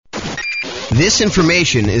This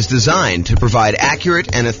information is designed to provide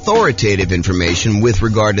accurate and authoritative information with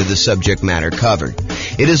regard to the subject matter covered.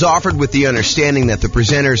 It is offered with the understanding that the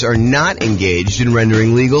presenters are not engaged in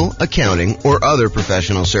rendering legal, accounting, or other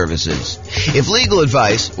professional services. If legal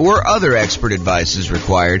advice or other expert advice is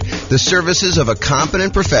required, the services of a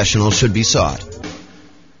competent professional should be sought.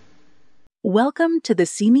 Welcome to the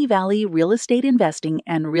Simi Valley Real Estate Investing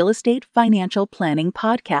and Real Estate Financial Planning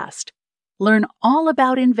Podcast. Learn all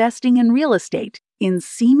about investing in real estate in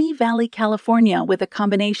Simi Valley, California, with a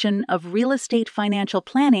combination of real estate financial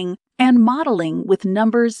planning and modeling with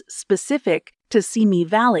numbers specific to Simi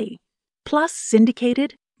Valley, plus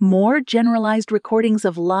syndicated, more generalized recordings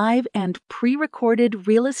of live and pre-recorded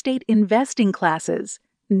real estate investing classes,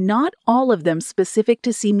 not all of them specific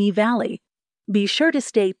to Simi Valley. Be sure to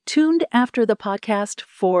stay tuned after the podcast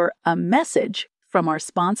for a message from our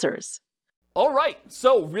sponsors. All right,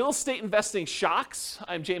 so real estate investing shocks.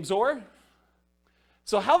 I'm James Orr.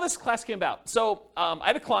 So how this class came about. So I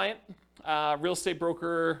had a client, real estate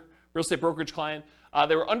brokerage client.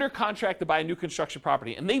 They were under contract to buy a new construction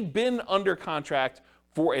property, and they've been under contract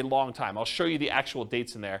for a long time. I'll show you the actual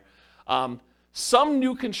dates in there. Some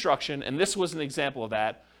new construction, and this was an example of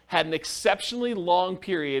that, had an exceptionally long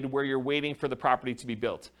period where you're waiting for the property to be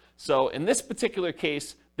built. So in this particular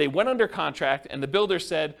case, they went under contract, and the builder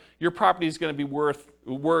said, your property is going to be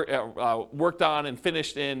worked on and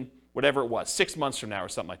finished in whatever it was, 6 months from now or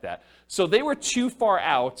something like that. So they were too far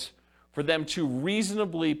out for them to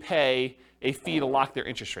reasonably pay a fee to lock their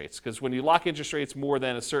interest rates. Because when you lock interest rates more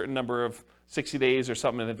than a certain number of 60 days or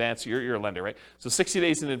something in advance, you're a lender, right? So 60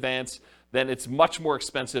 days in advance, then it's much more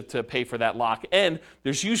expensive to pay for that lock. And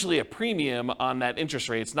there's usually a premium on that interest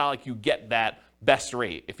rate. It's not like you get that best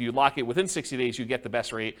rate. If you lock it within 60 days, you get the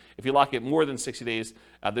best rate. If you lock it more than 60 days,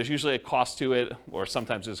 there's usually a cost to it, or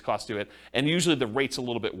sometimes there's a cost to it, and usually the rate's a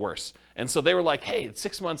little bit worse. And so they were like, hey, it's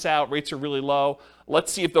 6 months out, rates are really low.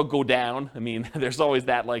 Let's see if they'll go down. I mean, there's always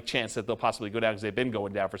that chance that they'll possibly go down because they've been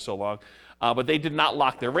going down for so long. But they did not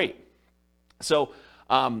lock their rate. So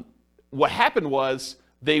what happened was,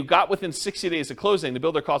 they got within 60 days of closing. The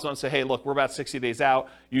builder calls on and says, hey, look, we're about 60 days out.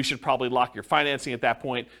 You should probably lock your financing at that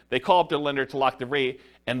point. They call up their lender to lock the rate,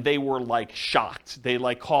 and they were shocked. They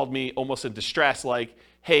called me almost in distress,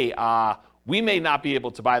 hey, we may not be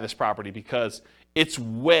able to buy this property because it's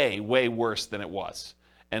way, way worse than it was.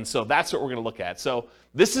 And so that's what we're going to look at. So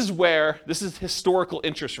this is historical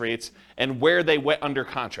interest rates and where they went under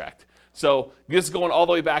contract. So this is going all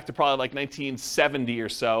the way back to probably 1970 or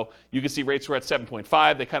so. You can see rates were at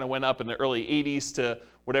 7.5. They kind of went up in the early 80s to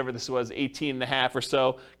whatever this was, 18.5 or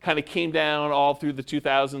so. Kind of came down all through the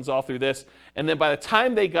 2000s, all through this. And then by the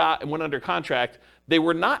time they got and went under contract, they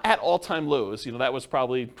were not at all-time lows. That was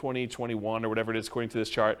probably 2021 or whatever it is according to this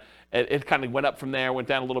chart. It kind of went up from there, went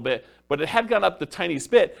down a little bit, but it had gone up the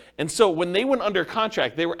tiniest bit. And so when they went under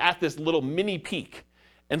contract, they were at this little mini peak.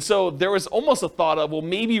 And so there was almost a thought of, well,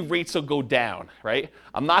 maybe rates will go down, right?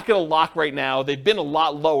 I'm not going to lock right now. They've been a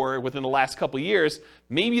lot lower within the last couple of years.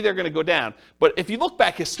 Maybe they're going to go down. But if you look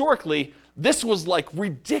back historically, this was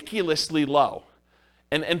ridiculously low.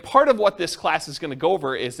 And part of what this class is going to go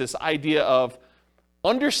over is this idea of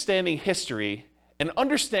understanding history and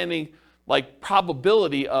understanding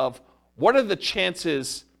probability of what are the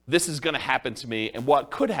chances this is going to happen to me and what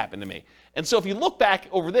could happen to me. And so if you look back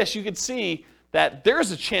over this, you can see that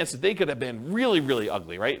there's a chance that they could have been really, really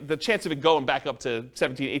ugly, right? The chance of it going back up to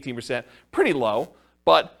 17, 18%, pretty low.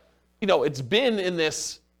 But, it's been in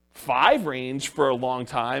this 5 range for a long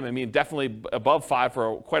time. I mean, definitely above 5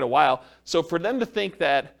 for quite a while. So for them to think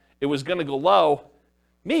that it was going to go low,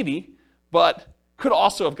 maybe, but could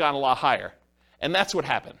also have gone a lot higher. And that's what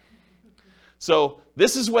happened. So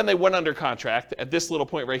this is when they went under contract at this little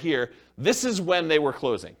point right here. This is when they were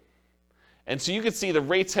closing. And so you can see the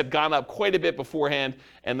rates had gone up quite a bit beforehand,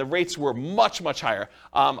 and the rates were much, much higher.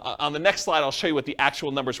 On the next slide, I'll show you what the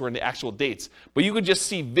actual numbers were and the actual dates. But you could just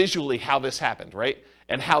see visually how this happened, right?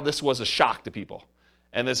 And how this was a shock to people.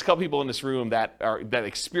 And there's a couple people in this room that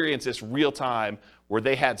experienced this real time where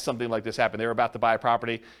they had something like this happen. They were about to buy a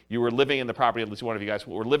property. You were living in the property, at least one of you guys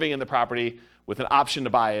were living in the property with an option to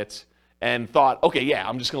buy it. And thought, okay, yeah,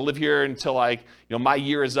 I'm just going to live here until my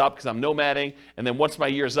year is up because I'm nomading. And then once my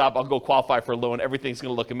year is up, I'll go qualify for a loan. Everything's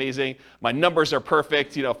going to look amazing. My numbers are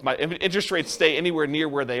perfect. If my interest rates stay anywhere near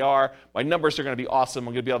where they are, my numbers are going to be awesome.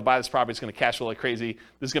 I'm going to be able to buy this property. It's going to cash flow like crazy.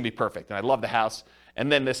 This is going to be perfect. And I love the house.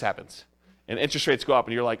 And then this happens. And interest rates go up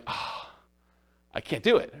and you're like, oh, I can't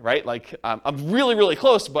do it, right? I'm really, really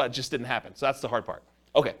close, but it just didn't happen. So that's the hard part.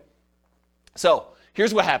 Okay. So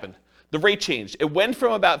here's what happened. the rate changed. It went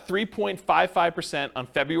from about 3.55% on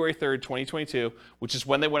February 3rd, 2022, which is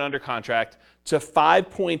when they went under contract, to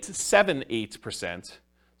 5.78%.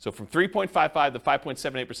 So from 3.55 to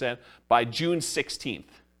 5.78% by June 16th,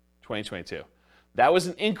 2022. That was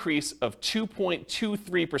an increase of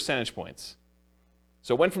 2.23 percentage points.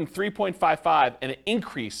 So it went from 3.55 and it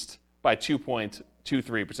increased by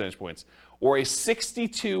 2.23 percentage points, or a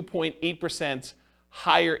 62.8%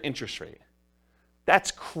 higher interest rate.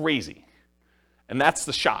 That's crazy. And that's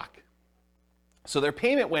the shock. So their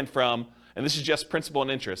payment went from, and this is just principal and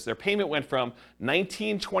interest, their payment went from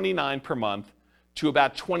 $1,929 per month to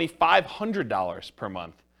about $2,500 per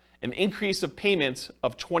month, an increase of payments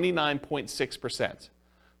of 29.6%.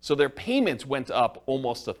 So their payments went up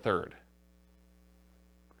almost a third.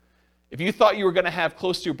 If you thought you were going to have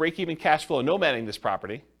close to break-even cash flow nomading this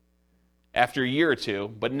property after a year or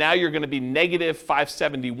two, but now you're going to be negative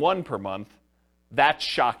 $571 per month, that's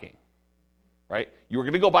shocking, right? You were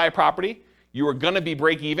going to go buy a property, you were going to be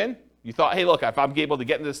break-even. You thought, hey, look, if I'm able to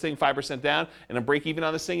get into this thing 5% down and I'm break-even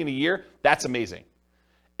on this thing in a year, that's amazing.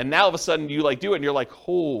 And now all of a sudden you do it and you're like,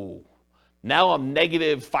 oh, now I'm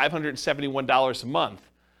negative $571 a month,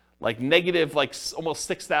 negative almost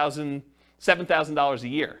 $6,000, $7,000 a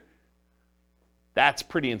year. That's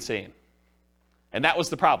pretty insane. And that was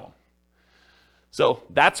the problem. So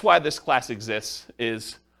that's why this class exists,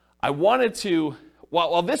 is I wanted to,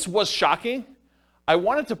 while this was shocking, I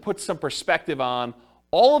wanted to put some perspective on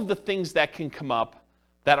all of the things that can come up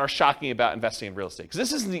that are shocking about investing in real estate. Because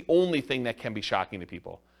this isn't the only thing that can be shocking to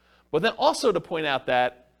people. But then also to point out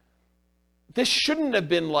that this shouldn't have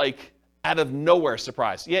been out of nowhere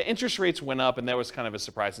surprise. Yeah, interest rates went up and there was kind of a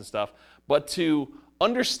surprise and stuff. But to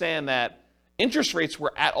understand that interest rates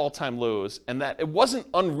were at all-time lows and that it wasn't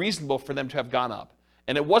unreasonable for them to have gone up.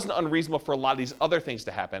 And it wasn't unreasonable for a lot of these other things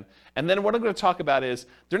to happen. And then what I'm going to talk about is,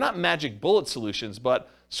 they're not magic bullet solutions,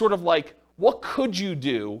 but sort of what could you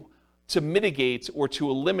do to mitigate or to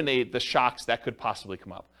eliminate the shocks that could possibly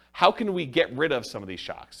come up? How can we get rid of some of these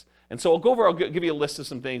shocks? And so I'll give you a list of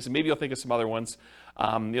some things, and maybe you'll think of some other ones.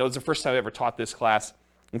 It's the first time I ever taught this class,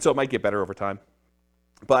 and so it might get better over time.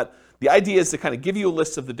 But the idea is to kind of give you a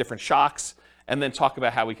list of the different shocks, and then talk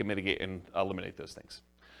about how we can mitigate and eliminate those things.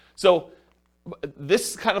 So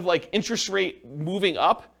this kind of interest rate moving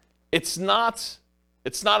up, it's not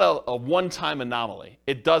a one-time anomaly.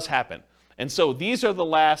 It does happen. And so these are the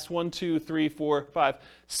last 6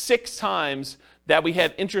 times that we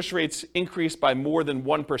had interest rates increase by more than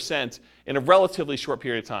 1% in a relatively short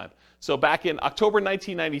period of time. So back in October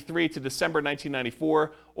 1993 to December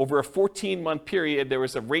 1994, over a 14-month period, there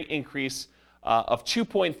was a rate increase of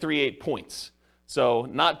 2.38 points. So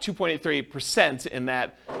not 2.83% in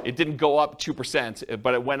that it didn't go up 2%,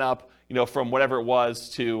 but it went up, from whatever it was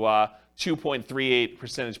to 2.38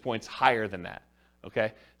 percentage points higher than that.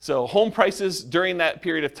 Okay, so home prices during that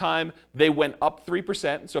period of time, they went up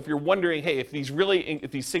 3%. So if you're wondering, hey, if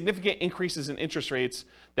these significant increases in interest rates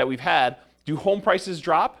that we've had, do home prices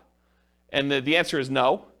drop? And the answer is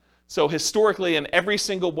no. So historically, in every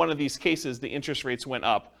single one of these cases, the interest rates went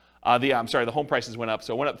up. The home prices went up.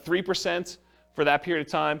 So it went up 3% for that period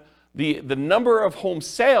of time. The number of home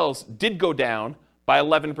sales did go down by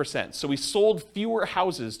 11%. So we sold fewer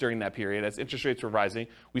houses during that period as interest rates were rising.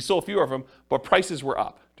 We sold fewer of them, but prices were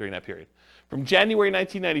up during that period. From January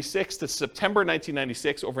 1996 to September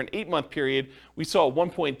 1996, over an 8-month period, we saw a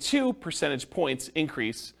 1.2 percentage points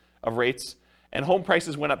increase of rates, and home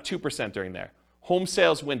prices went up 2% during there. Home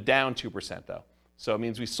sales went down 2%, though. So it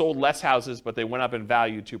means we sold less houses, but they went up in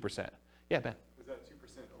value 2%. Yeah, Ben? Was that 2%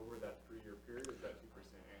 over that 3-year period, or is that 2%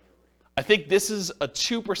 annually? I think this is a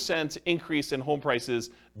 2% increase in home prices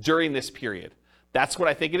during this period. That's what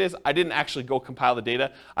I think it is. I didn't actually go compile the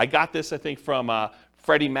data. I got this, I think, from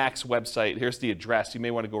Freddie Mac's website. Here's the address. You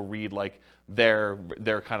may want to go read their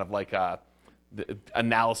kind of the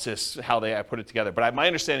analysis, how they put it together. But my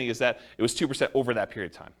understanding is that it was 2% over that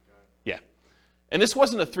period of time. Yeah. And this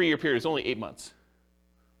wasn't a 3-year period. It was only 8 months.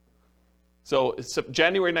 So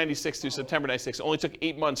January 96 through September 96, it only took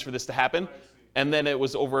 8 months for this to happen. And then it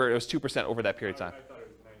was 2% over that period of time. I thought it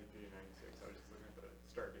was 93 and 96. I was just looking at the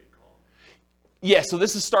start date column. Yeah, so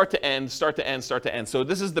this is start to end, start to end, start to end. So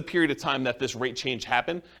this is the period of time that this rate change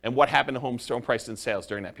happened, and what happened to home prices and sales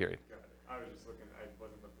during that period. Got it. I was just looking, I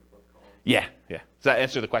wasn't looking at both columns. Yeah. Does that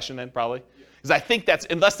answer the question then, probably? Because I think that's,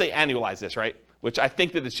 unless they annualize this, right? Which I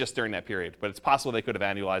think that it's just during that period, but it's possible they could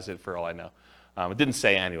have annualized it for all I know. It didn't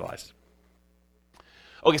say annualized.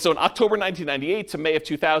 Okay, so in October 1998 to May of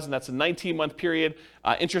 2000, that's a 19-month period,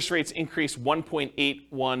 interest rates increased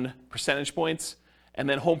 1.81 percentage points, and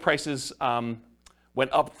then home prices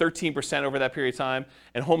went up 13% over that period of time,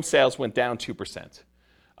 and home sales went down 2%.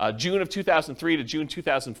 June of 2003 to June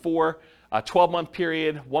 2004, 12-month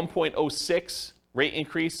period, 1.06 rate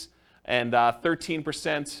increase, and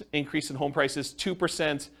 13% increase in home prices,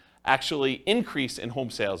 2% actually increase in home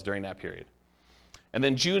sales during that period. And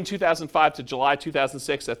then June 2005 to July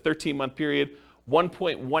 2006, a 13-month period,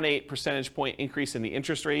 1.18 percentage point increase in the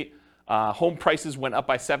interest rate. Home prices went up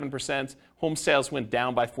by 7%. Home sales went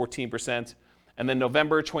down by 14%. And then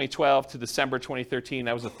November 2012 to December 2013,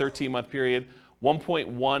 that was a 13-month period,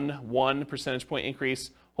 1.11 percentage point increase.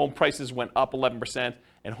 Home prices went up 11%,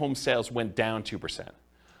 and home sales went down 2%.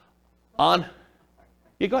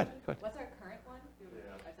 Yeah, go ahead. What's our current one?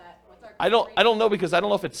 What's our I don't know because I don't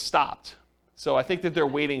know if it's stopped. So I think that they're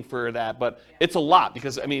waiting for that, but it's a lot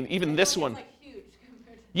because, I mean, even this one. It's like huge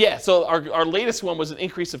compared to Yeah, so our latest one was an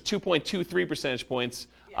increase of 2.23 percentage points,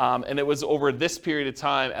 and it was over this period of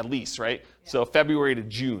time at least, right? So February to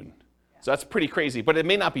June. So that's pretty crazy, but it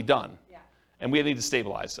may not be done, and we need to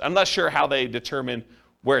stabilize. I'm not sure how they determine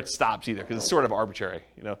where it stops either, because it's sort of arbitrary,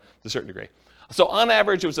 to a certain degree. So on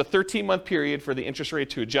average, it was a 13-month period for the interest rate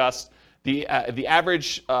to adjust. The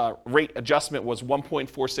average rate adjustment was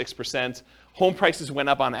 1.46%. Home prices went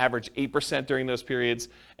up on average 8% during those periods,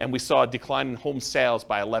 and we saw a decline in home sales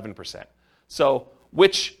by 11%. So,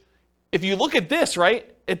 which, if you look at this,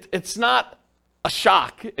 right, it's not a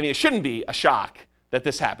shock. I mean, it shouldn't be a shock that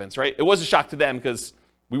this happens, right? It was a shock to them because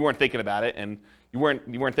we weren't thinking about it, and you weren't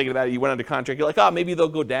thinking about it. You went under contract. You're like, oh, maybe they'll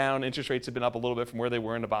go down. Interest rates have been up a little bit from where they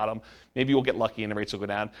were in the bottom. Maybe we'll get lucky and the rates will go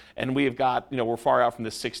down. And we have got, we're far out from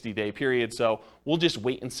this 60-day period, so we'll just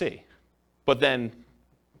wait and see. But then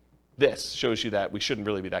this shows you that we shouldn't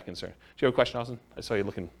really be that concerned. Do you have a question, Austin? I saw you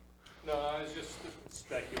looking. No, I was just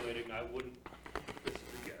speculating. This is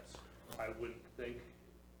a guess. I wouldn't think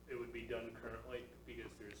it would be done currently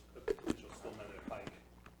because there's a potential still another hike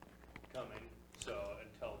coming. So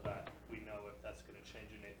until that, we know if that's going to change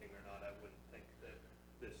anything or not. I wouldn't think that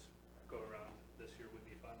this go around this year would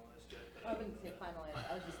be finalized yet. I wouldn't say finalized.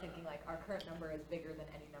 I was just thinking like our current number is bigger than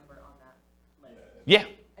any number on that list. Yeah.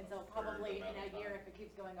 And so probably in a year, if it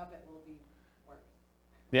keeps going up, it will be worse.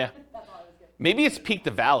 Yeah. That's all I was getting. Maybe it's peak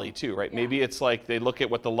to valley too, right? Yeah. Maybe it's like they look at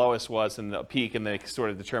what the lowest was and the peak and they sort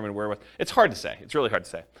of determine where it was. It's hard to say. It's really hard to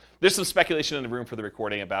say. There's some speculation in the room for the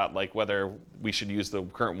recording about like whether we should use the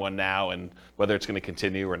current one now and whether it's going to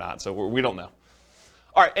continue or not. So we don't know.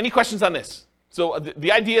 All right, any questions on this? So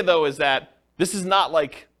the idea though is that this is not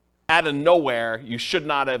like out of nowhere. You should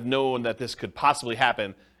not have known that this could possibly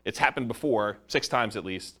happen. It's happened before, 6 times at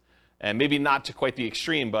least, and maybe not to quite the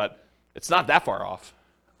extreme, but it's not that far off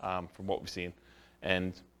from what we've seen.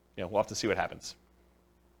 And we'll have to see what happens.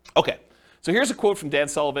 Okay, so here's a quote from Dan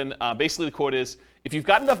Sullivan. Basically, the quote is: "If you've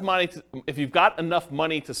got enough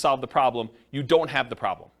money to solve the problem, you don't have the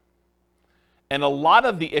problem." And a lot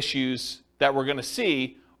of the issues that we're going to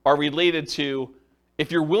see are related to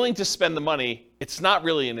if you're willing to spend the money, it's not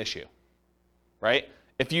really an issue, right?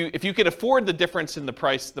 If you can afford the difference in the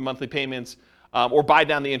price, the monthly payments, or buy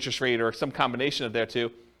down the interest rate or some combination of their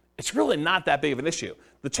two, it's really not that big of an issue.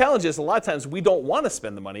 The challenge is a lot of times we don't want to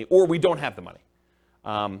spend the money or we don't have the money.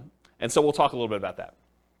 And so we'll talk a little bit about that.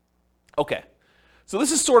 Okay, so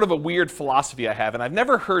this is sort of a weird philosophy I have, and I've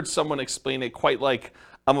never heard someone explain it quite like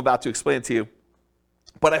I'm about to explain it to you.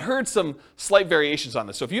 But I heard some slight variations on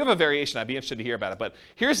this. So if you have a variation, I'd be interested to hear about it. But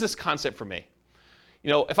here's this concept for me.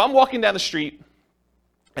 If I'm walking down the street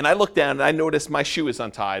and I look down and I notice my shoe is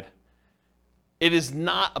untied, it is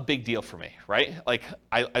not a big deal for me, right? Like,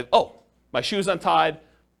 my shoe is untied.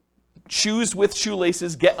 Shoes with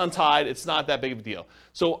shoelaces get untied. It's not that big of a deal.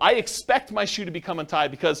 So I expect my shoe to become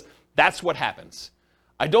untied because that's what happens.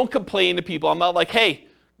 I don't complain to people. I'm not like, hey,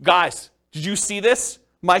 guys, did you see this?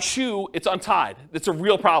 My shoe, it's untied. It's a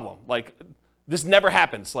real problem. Like, this never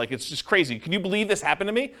happens. Like, it's just crazy. Can you believe this happened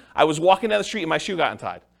to me? I was walking down the street and my shoe got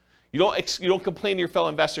untied. You don't complain to your fellow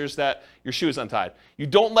investors that your shoe is untied. You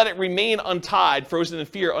don't let it remain untied, frozen in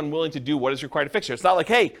fear, unwilling to do what is required to fix it. It's not like,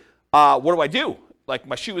 hey, what do I do? Like,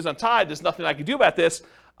 my shoe is untied. There's nothing I can do about this.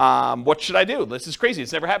 What should I do? This is crazy.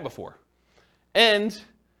 It's never happened before. And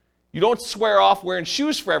you don't swear off wearing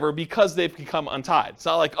shoes forever because they've become untied. It's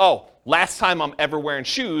not like, oh, last time I'm ever wearing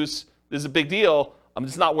shoes, this is a big deal. I'm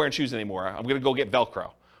just not wearing shoes anymore. I'm going to go get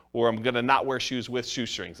Velcro. Or I'm going to not wear shoes with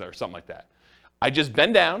shoestrings or something like that. I just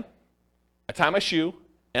bend down, I tie my shoe,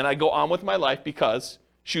 and I go on with my life because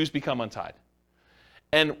shoes become untied.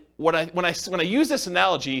 And when I use this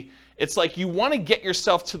analogy, it's like you want to get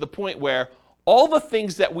yourself to the point where all the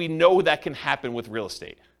things that we know that can happen with real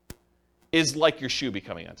estate is like your shoe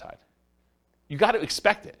becoming untied. You got to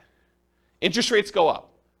expect it. Interest rates go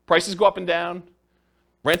up. Prices go up and down.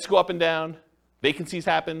 Rents go up and down, vacancies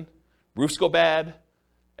happen, roofs go bad,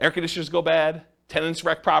 air conditioners go bad, tenants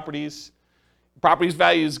wreck properties, properties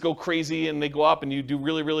values go crazy and they go up and you do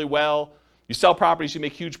really, really well. You sell properties, you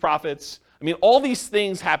make huge profits. I mean, all these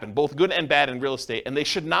things happen, both good and bad in real estate, and they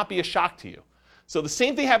should not be a shock to you. So the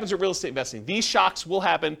same thing happens with real estate investing. These shocks will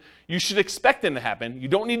happen. You should expect them to happen. You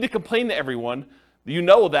don't need to complain to everyone. You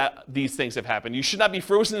know that these things have happened. You should not be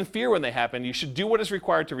frozen in fear when they happen. You should do what is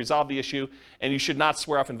required to resolve the issue, and you should not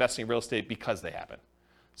swear off investing in real estate because they happen.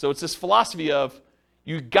 So it's this philosophy of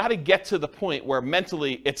you got to get to the point where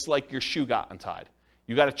mentally it's like your shoe got untied.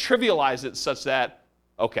 You got to trivialize it such that,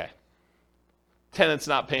 okay, tenant's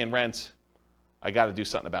not paying rent. I got to do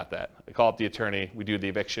something about that. I call up the attorney. We do the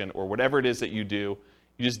eviction or whatever it is that you do.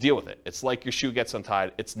 You just deal with it. It's like your shoe gets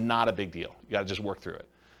untied. It's not a big deal. You got to just work through it.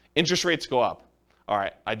 Interest rates go up. All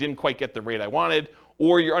right, I didn't quite get the rate I wanted,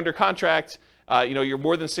 or you're under contract, you're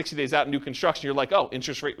more than 60 days out in new construction, you're like, oh,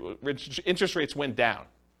 interest rates went down.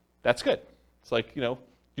 That's good. It's like,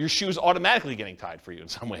 your shoe's automatically getting tied for you in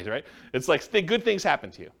some ways, right? It's like good things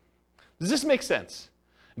happen to you. Does this make sense?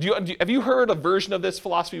 Have you heard a version of this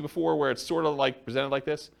philosophy before where it's sort of like presented like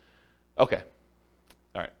this? Okay.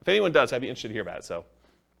 All right. If anyone does, I'd be interested to hear about it.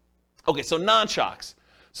 So non-shocks.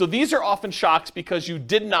 So these are often shocks because you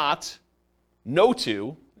did not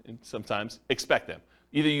and sometimes expect them.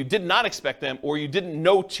 Either you did not expect them or you didn't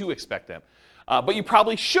know to expect them. But you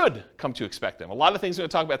probably should come to expect them. A lot of things we're going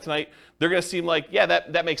to talk about tonight, they're going to seem like, yeah,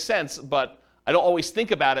 that makes sense, but I don't always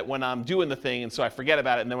think about it when I'm doing the thing, and so I forget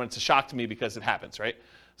about it, and then when it's a shock to me because it happens, right?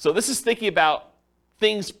 So this is thinking about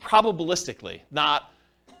things probabilistically, not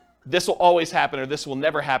this will always happen or this will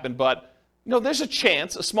never happen, but there's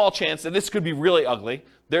a small chance that this could be really ugly.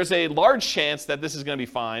 There's a large chance that this is going to be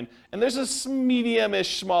fine. And there's a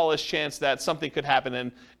medium-ish, smallish chance that something could happen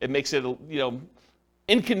and it makes it,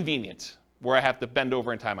 inconvenient where I have to bend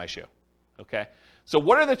over and tie my shoe. Okay? So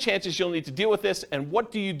what are the chances you'll need to deal with this, and what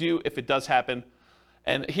do you do if it does happen?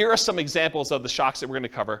 And here are some examples of the shocks that we're going to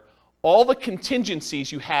cover. All the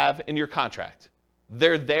contingencies you have in your contract,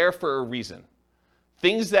 they're there for a reason.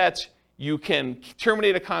 Things that you can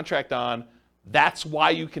terminate a contract on, that's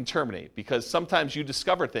why you can terminate, because sometimes you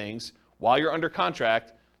discover things while you're under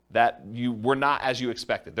contract that you were not as you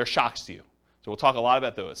expected. They're shocks to you. So we'll talk a lot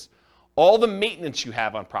about those. All the maintenance you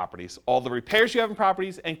have on properties, all the repairs you have on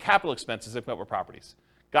properties, and capital expenses that come up with properties.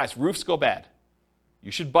 Guys, roofs go bad.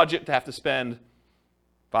 You should budget to have to spend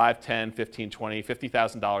 $5, $10, $15, $20,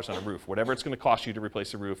 $50,000 on a roof. Whatever it's going to cost you to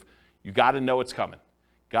replace a roof, you got to know it's coming.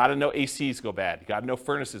 Got to know ACs go bad. You got to know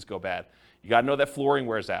furnaces go bad. You got to know that flooring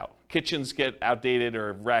wears out. Kitchens get outdated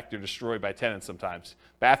or wrecked or destroyed by tenants sometimes.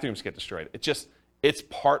 Bathrooms get destroyed. It's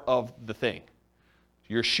part of the thing.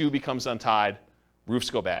 Your shoe becomes untied. Roofs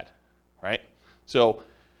go bad, right? So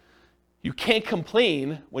you can't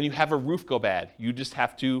complain when you have a roof go bad. You just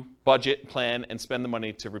have to budget, plan, and spend the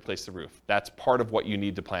money to replace the roof. That's part of what you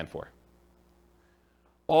need to plan for.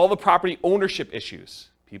 All the property ownership issues.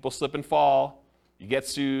 People slip and fall. You get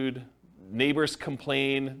sued, neighbors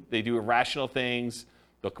complain, they do irrational things,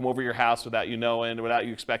 they'll come over your house without you knowing, without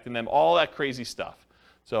you expecting them, all that crazy stuff.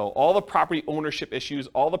 So all the property ownership issues,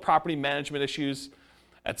 all the property management issues,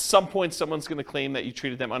 at some point someone's going to claim that you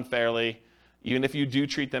treated them unfairly. Even if you do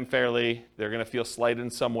treat them fairly, they're going to feel slighted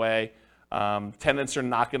in some way. Tenants are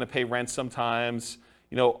not going to pay rent sometimes.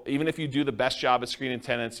 Even if you do the best job at screening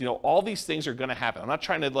tenants, all these things are going to happen. I'm not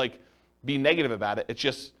trying to be negative about it. It's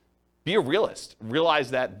just, be a realist. Realize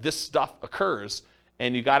that this stuff occurs,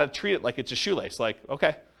 and you got to treat it like it's a shoelace. Like,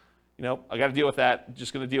 okay, I got to deal with that. I'm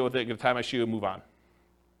just going to deal with it. Going to tie my shoe and move on.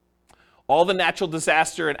 All the natural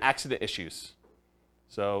disaster and accident issues.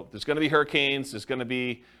 So there's going to be hurricanes. There's going to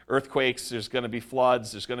be earthquakes. There's going to be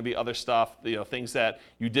floods. There's going to be other stuff. Things that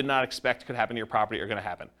you did not expect could happen to your property are going to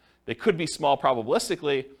happen. They could be small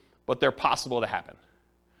probabilistically, but they're possible to happen.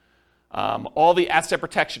 All the asset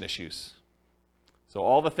protection issues. So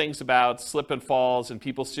all the things about slip and falls and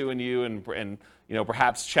people suing you and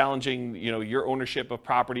perhaps challenging your ownership of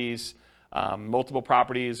properties, multiple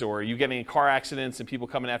properties, or you getting in car accidents and people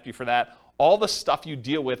coming after you for that. All the stuff you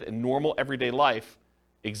deal with in normal everyday life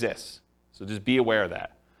exists. So just be aware of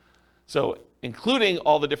that. So including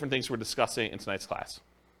all the different things we're discussing in tonight's class.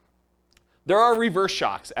 There are reverse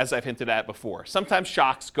shocks, as I've hinted at before. Sometimes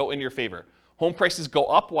shocks go in your favor. Home prices go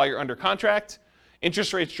up while you're under contract.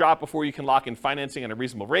 Interest rates drop before you can lock in financing at a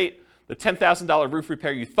reasonable rate. The $10,000 roof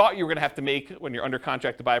repair you thought you were going to have to make when you're under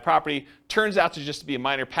contract to buy a property turns out to just be a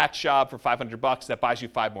minor patch job for $500 that buys you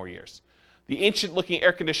 5 more years. The ancient-looking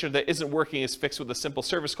air conditioner that isn't working is fixed with a simple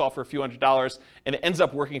service call for a few $100s, and it ends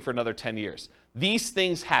up working for another 10 years. These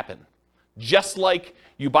things happen. Just like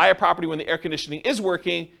you buy a property when the air conditioning is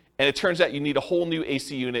working, and it turns out you need a whole new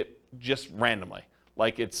AC unit just randomly.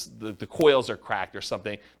 Like it's the coils are cracked or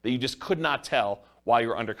something that you just could not tell while you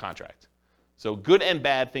were under contract. So good and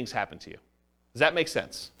bad things happen to you. Does that make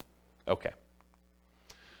sense? Okay.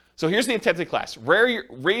 So here's the intent of the class.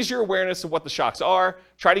 Raise your awareness of what the shocks are.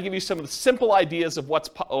 Try to give you some of the simple ideas of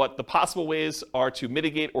what the possible ways are to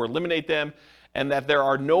mitigate or eliminate them, and that there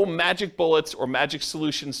are no magic bullets or magic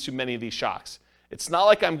solutions to many of these shocks. It's not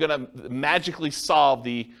like I'm going to magically solve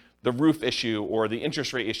the roof issue or the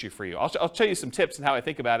interest rate issue for you. I'll tell you some tips and how I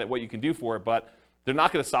think about it, what you can do for it, but they're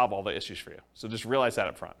not going to solve all the issues for you. So just realize that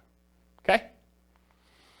up front. Okay?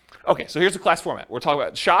 Okay, so here's the class format. We're talking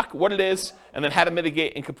about shock, what it is, and then how to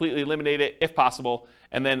mitigate and completely eliminate it if possible.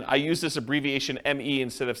 And then I use this abbreviation ME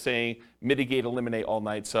instead of saying mitigate, eliminate all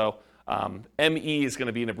night. So ME is going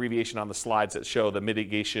to be an abbreviation on the slides that show the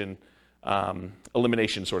mitigation,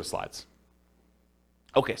 elimination sort of slides.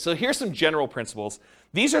 Okay, so here's some general principles.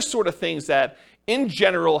 These are sort of things that, in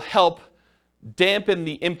general, help dampen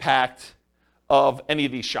the impact of any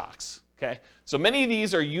of these shocks. Okay, so many of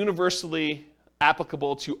these are universally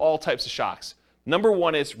applicable to all types of shocks. Number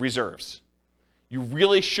one is reserves. You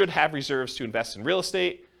really should have reserves to invest in real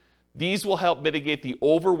estate. These will help mitigate the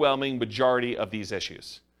overwhelming majority of these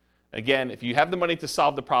issues. Again, if you have the money to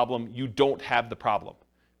solve the problem, you don't have the problem.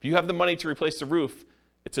 If you have the money to replace the roof,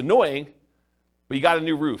 it's annoying, but you got a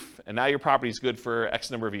new roof, and now your property is good for X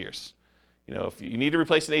number of years. You know, if you need to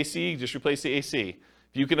replace an AC, just replace the AC.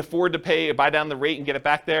 If you can afford to buy down the rate and get it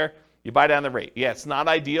back there, you buy down the rate. Yeah, it's not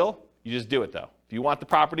ideal. You just do it, though. If you want the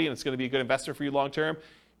property and it's going to be a good investment for you long term,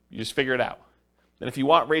 you just figure it out. And if you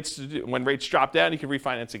want rates when rates drop down, you can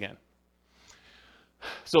refinance again.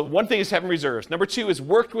 So one thing is having reserves. Number two is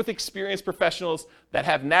worked with experienced professionals that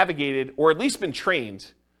have navigated or at least been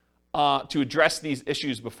trained to address these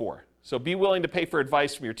issues before. So be willing to pay for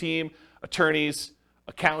advice from your team, attorneys,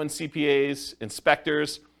 accountants, CPAs,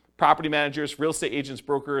 inspectors, property managers, real estate agents,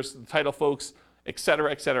 brokers, the title folks, et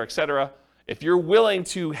cetera, et cetera, et cetera. If you're willing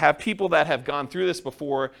to have people that have gone through this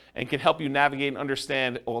before and can help you navigate and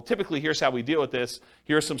understand, well, typically here's how we deal with this,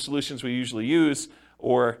 here are some solutions we usually use,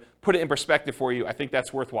 or put it in perspective for you, I think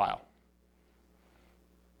that's worthwhile.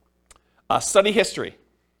 Study history.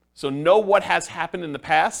 So know what has happened in the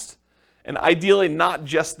past, and ideally not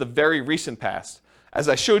just the very recent past. As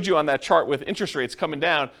I showed you on that chart with interest rates coming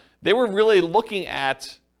down, they were really looking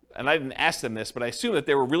at, and I didn't ask them this, but I assume that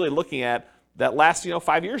they were really looking at that last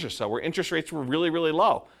 5 years or so where interest rates were really, really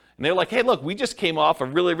low. And they were like, hey, look, we just came off a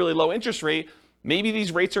really, really low interest rate. Maybe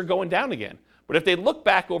these rates are going down again. But if they look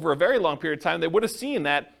back over a very long period of time, they would have seen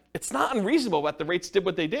that it's not unreasonable that the rates did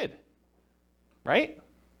what they did, right?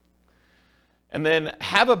 And then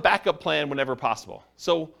have a backup plan whenever possible.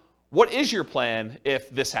 So what is your plan if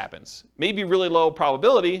this happens? Maybe really low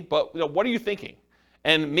probability, but what are you thinking?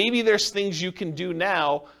 And maybe there's things you can do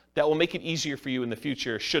now that will make it easier for you in the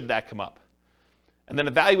future should that come up. And then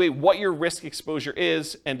evaluate what your risk exposure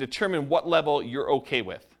is and determine what level you're okay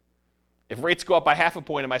with. If rates go up by 0.5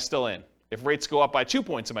 point, am I still in? If rates go up by 2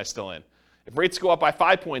 points, am I still in? If rates go up by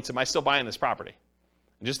 5 points, am I still buying this property?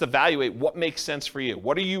 And just evaluate what makes sense for you.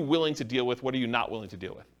 What are you willing to deal with? What are you not willing to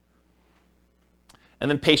deal with? And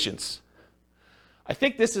then patience. I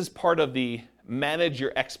think this is part of the manage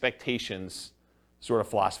your expectations sort of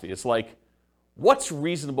philosophy. It's like, what's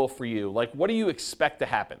reasonable for you? Like, what do you expect to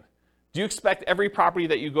happen? Do you expect every property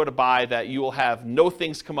that you go to buy that you will have no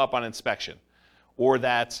things come up on inspection? Or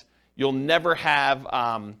that you'll never have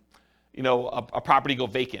a property go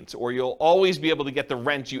vacant? Or you'll always be able to get the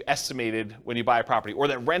rent you estimated when you buy a property? Or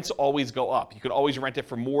that rents always go up? You can always rent it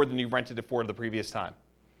for more than you rented it for the previous time.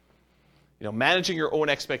 Managing your own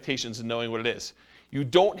expectations and knowing what it is. You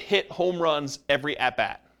don't hit home runs every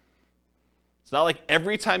at-bat. It's not like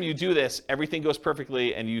every time you do this, everything goes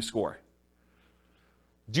perfectly and you score.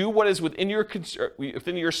 Do what is within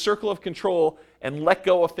your circle of control and let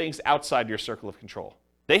go of things outside your circle of control.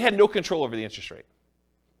 They had no control over the interest rate.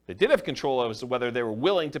 They did have control as to whether they were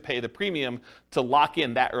willing to pay the premium to lock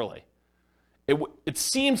in that early. It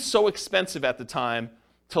seemed so expensive at the time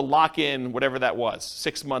to lock in whatever that was,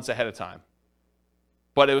 6 months ahead of time.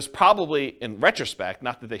 But it was probably, in retrospect,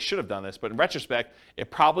 not that they should have done this, but in retrospect,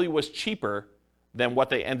 it probably was cheaper than what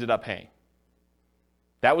they ended up paying.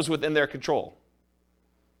 That was within their control.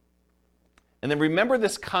 And then remember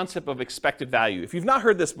this concept of expected value. If you've not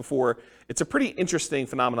heard this before, it's a pretty interesting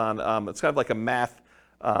phenomenon. It's kind of like a math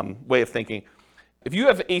way of thinking. If you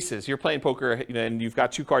have aces, you're playing poker and you've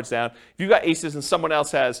got 2 cards down. If you've got aces and someone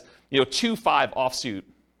else has 2-5 offsuit,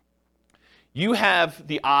 you have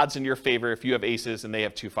the odds in your favor if you have aces and they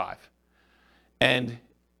have 2-5. And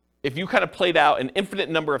if you kind of played out an infinite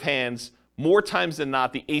number of hands, more times than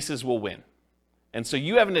not, the aces will win. And so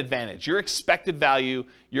you have an advantage. Your expected value,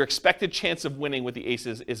 your expected chance of winning with the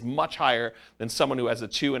aces is much higher than someone who has a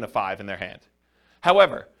 2 and a 5 in their hand.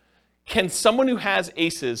 However, can someone who has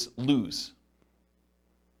aces lose?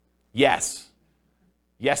 Yes.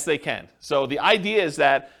 Yes, they can. So the idea is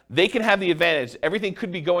that they can have the advantage. Everything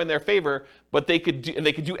could be going in their favor, but they could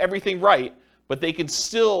do everything right, but they can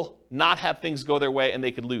still not have things go their way and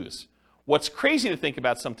they could lose. What's crazy to think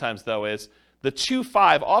about sometimes, though, is the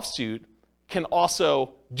 2-5 offsuit can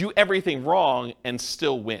also do everything wrong and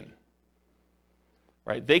still win.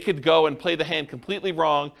 Right? They could go and play the hand completely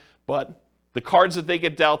wrong, but the cards that they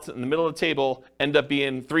get dealt in the middle of the table end up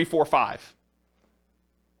being 3, 4, 5.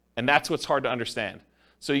 And that's what's hard to understand.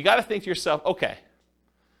 So you got to think to yourself, okay,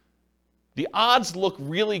 the odds look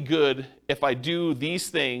really good if I do these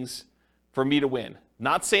things for me to win.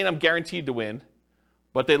 Not saying I'm guaranteed to win,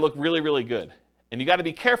 but they look really, really good. And you got to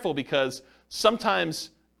be careful because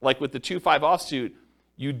sometimes, like with the 2-5 offsuit,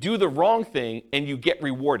 you do the wrong thing and you get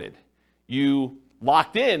rewarded. You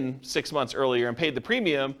locked in 6 months earlier and paid the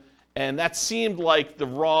premium, and that seemed like the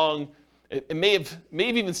wrong, it may have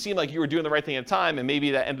even seemed like you were doing the right thing at the time, and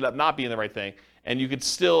maybe that ended up not being the right thing. And you could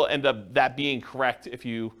still end up that being correct if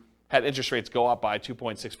you had interest rates go up by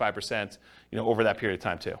 2.65%, over that period of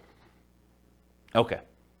time too. Okay.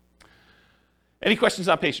 Any questions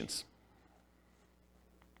on patience?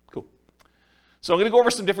 Cool. So I'm going to go over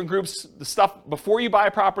some different groups, the stuff before you buy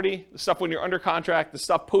a property, the stuff when you're under contract, the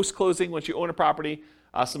stuff post-closing once you own a property,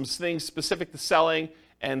 some things specific to selling,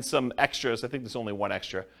 and some extras. I think there's only one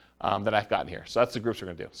extra that I've gotten here. So that's the groups we're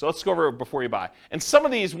going to do. So let's go over before you buy. And some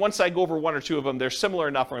of these, once I go over 1 or 2 of them, they're similar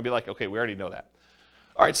enough, we're going to be like, okay, we already know that.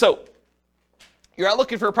 All right, so you're out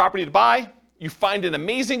looking for a property to buy. You find an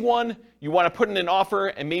amazing one. You want to put in an offer,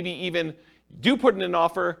 and maybe even do put in an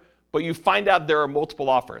offer, but you find out there are multiple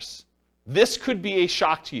offers. This could be a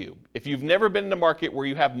shock to you. If you've never been in a market where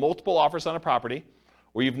you have multiple offers on a property,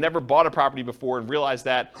 or you've never bought a property before and realized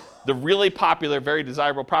that the really popular, very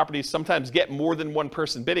desirable properties sometimes get more than one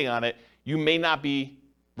person bidding on it, you may not be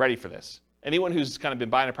ready for this. Anyone who's kind of been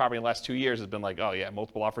buying a property in the last 2 years has been like, oh yeah,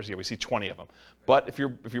 multiple offers here, we see 20 of them. But if you're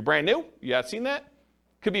brand new, you haven't seen that,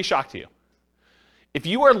 could be a shock to you. If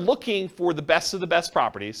you are looking for the best of the best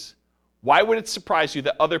properties, why would it surprise you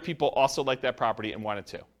that other people also like that property and want it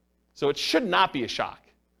too? So it should not be a shock.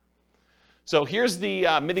 So here's the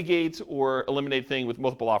mitigate or eliminate thing with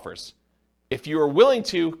multiple offers. If you are willing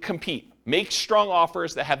to compete, make strong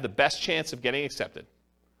offers that have the best chance of getting accepted.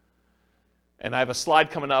 And I have a slide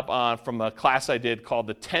coming up from a class I did called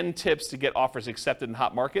the 10 tips to get offers accepted in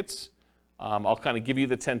hot markets. I'll kind of give you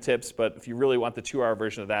the 10 tips, but if you really want the 2-hour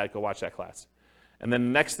version of that, go watch that class. And then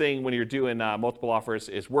the next thing when you're doing multiple offers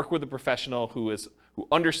is work with a professional who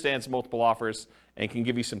understands multiple offers and can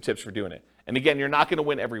give you some tips for doing it. And again, you're not going to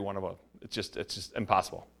win every one of them. It's just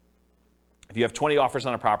impossible. If you have 20 offers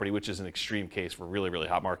on a property, which is an extreme case for really, really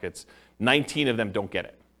hot markets, 19 of them don't get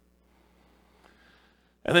it.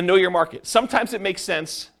 And then know your market. Sometimes it makes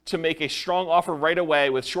sense to make a strong offer right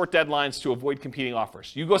away with short deadlines to avoid competing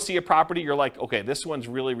offers. You go see a property, you're like, okay, this one's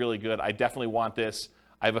really, really good. I definitely want this.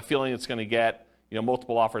 I have a feeling it's going to get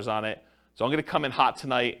multiple offers on it. So I'm going to come in hot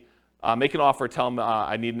tonight, make an offer, tell them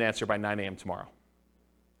I need an answer by 9 a.m. tomorrow.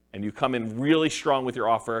 And you come in really strong with your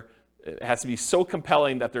offer. It has to be so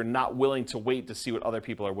compelling that they're not willing to wait to see what other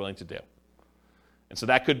people are willing to do. And so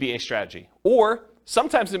that could be a strategy. Or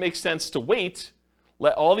sometimes it makes sense to wait,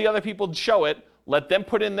 let all the other people show it, let them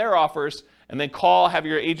put in their offers, and then have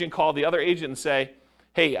your agent call the other agent and say,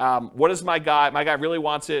 hey, what does my guy really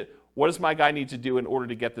wants it, what does my guy need to do in order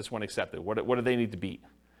to get this one accepted? What do they need to beat?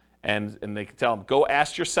 And they can tell them, go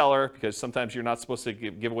ask your seller, because sometimes you're not supposed to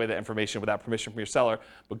give away that information without permission from your seller,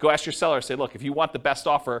 but go ask your seller, say, look, if you want the best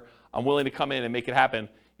offer, I'm willing to come in and make it happen.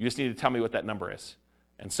 You just need to tell me what that number is.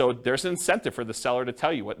 And so there's an incentive for the seller to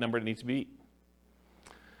tell you what number it needs to be.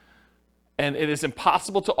 And it is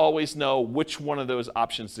impossible to always know which one of those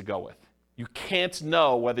options to go with. You can't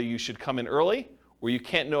know whether you should come in early or you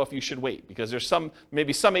can't know if you should wait, because there's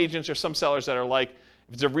maybe some agents or some sellers that are like,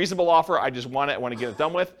 if it's a reasonable offer, I just want it, I want to get it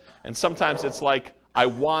done with. And sometimes it's like, I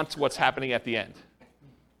want what's happening at the end.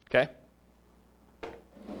 Okay?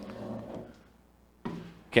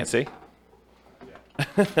 Can't see?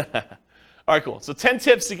 All right, cool. So 10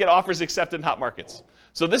 tips to get offers accepted in hot markets.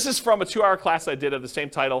 So this is from a 2-hour class I did of the same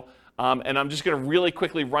title. And I'm just going to really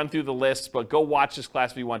quickly run through the list, but go watch this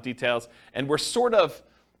class if you want details. And we're sort of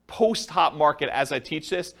post-hot market as I teach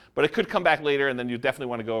this, but it could come back later, and then you definitely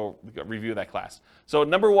want to go review that class. So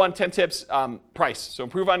number 1, 10 tips, price. So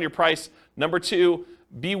improve on your price. Number 2,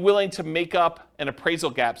 be willing to make up an appraisal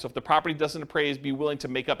gap. So if the property doesn't appraise, be willing to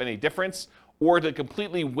make up any difference or to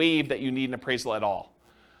completely waive that you need an appraisal at all.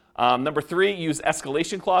 Number 3, use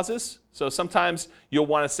escalation clauses. So sometimes you'll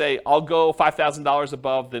want to say, I'll go $5,000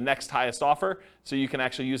 above the next highest offer. So you can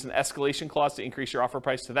actually use an escalation clause to increase your offer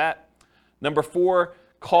price to that. Number 4,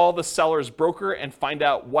 call the seller's broker and find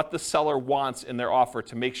out what the seller wants in their offer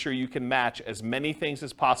to make sure you can match as many things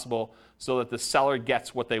as possible so that the seller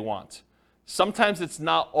gets what they want. Sometimes it's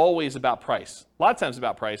not always about price. A lot of times it's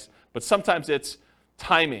about price, but sometimes it's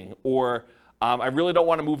timing, or I really don't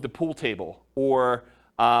want to move the pool table, or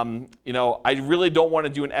I really don't want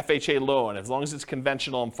to do an FHA loan. As long as it's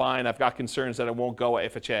conventional, I'm fine. I've got concerns that it won't go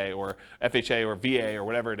FHA or VA or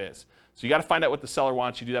whatever it is. So you got to find out what the seller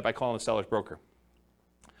wants. You do that by calling the seller's broker.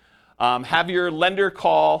 Have your lender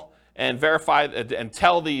call and verify and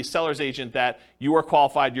tell the seller's agent that you are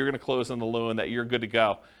qualified, you're going to close on the loan, that you're good to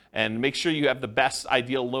go. And make sure you have the best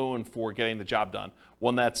ideal loan for getting the job done,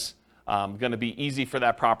 one that's going to be easy for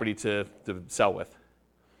that property to sell with.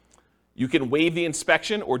 You can waive the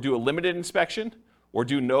inspection or do a limited inspection, or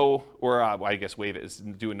do no, or I guess waive it is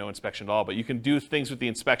doing no inspection at all, but you can do things with the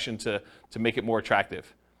inspection to make it more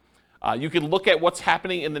attractive. You can look at what's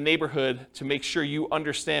happening in the neighborhood to make sure you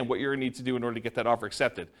understand what you're going to need to do in order to get that offer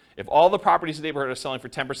accepted. If all the properties in the neighborhood are selling for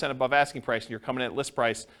 10% above asking price and you're coming in at list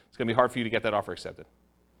price, it's going to be hard for you to get that offer accepted.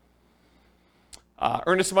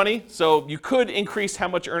 Earnest money, so you could increase how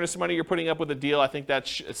much earnest money you're putting up with a deal. I think that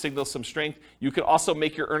signals some strength. You could also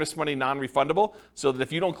make your earnest money non-refundable so that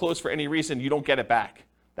if you don't close for any reason, you don't get it back.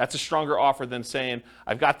 That's a stronger offer than saying,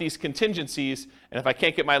 I've got these contingencies, and if I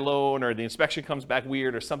can't get my loan or the inspection comes back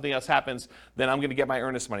weird or something else happens, then I'm going to get my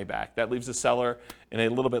earnest money back. That leaves the seller in a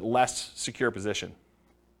little bit less secure position.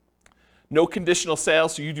 No conditional sale,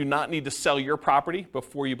 so you do not need to sell your property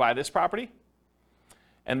before you buy this property.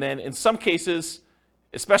 And then in some cases,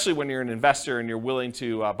 especially when you're an investor and you're willing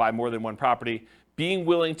to buy more than one property, being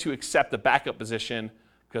willing to accept a backup position,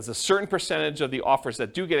 because a certain percentage of the offers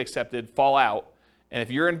that do get accepted fall out. And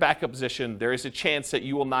if you're in backup position, there is a chance that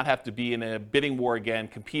you will not have to be in a bidding war again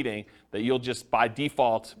competing, that you'll just by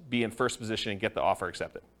default be in first position and get the offer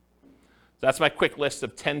accepted. So that's my quick list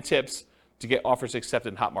of 10 tips to get offers accepted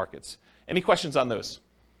in hot markets. Any questions on those?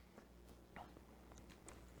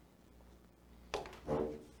 All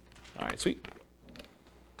right, sweet.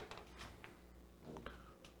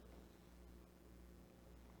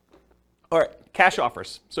 All right, cash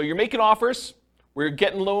offers. So you're making offers, we're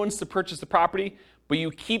getting loans to purchase the property, but you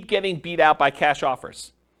keep getting beat out by cash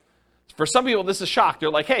offers. For some people, this is a shock. They're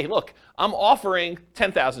like, hey, look, I'm offering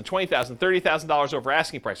 $10,000, $20,000, $30,000 over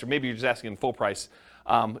asking price, or maybe you're just asking full price.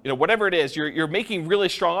 Whatever it is, you're making really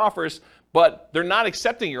strong offers, but they're not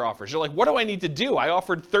accepting your offers. You're like, what do I need to do? I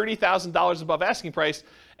offered $30,000 above asking price,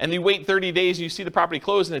 and you wait 30 days, and you see the property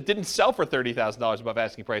close, and it didn't sell for $30,000 above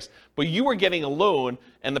asking price, but you were getting a loan,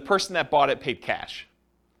 and the person that bought it paid cash.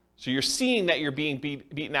 So you're seeing that you're being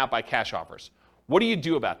beaten out by cash offers. What do you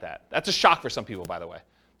do about that? That's a shock for some people, by the way.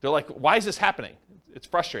 They're like, why is this happening? It's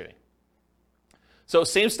frustrating. So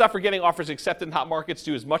same stuff for getting offers accepted in hot markets.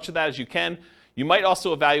 Do as much of that as you can. You might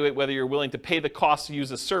also evaluate whether you're willing to pay the cost to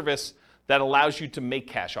use a service that allows you to make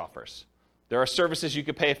cash offers. There are services you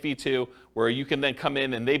could pay a fee to where you can then come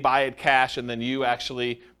in and they buy it cash and then you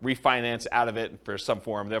actually refinance out of it for some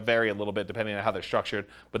form. They'll vary a little bit depending on how they're structured,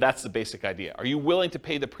 but that's the basic idea. Are you willing to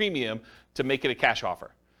pay the premium to make it a cash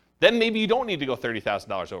offer? Then maybe you don't need to go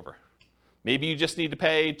 $30,000 over. Maybe you just need to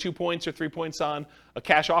pay 2 points or 3 points on a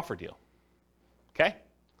cash offer deal. Okay?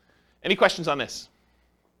 Any questions on this?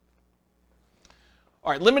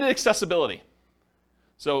 All right, limited accessibility.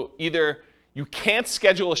 So either you can't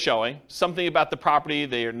schedule a showing, something about the property,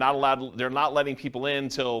 they're not letting people in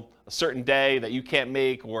till a certain day that you can't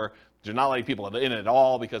make, or they're not letting people in at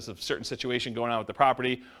all because of a certain situation going on with the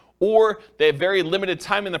property, or they have very limited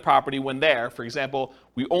time in the property when there. For example,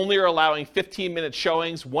 we only are allowing 15-minute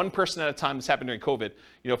showings, one person at a time. This happened during COVID.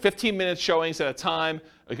 15-minute showings at a time.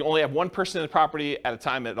 We can only have one person in the property at a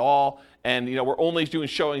time at all. And we're only doing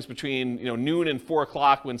showings between noon and 4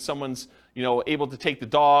 o'clock when someone's able to take the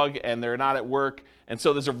dog and they're not at work. And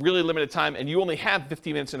so there's a really limited time, and you only have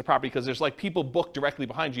 15 minutes in the property because there's like people booked directly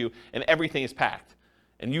behind you and everything is packed.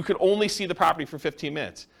 And you can only see the property for 15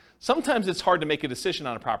 minutes. Sometimes it's hard to make a decision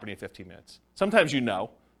on a property in 15 minutes. Sometimes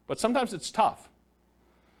but sometimes it's tough.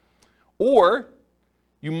 Or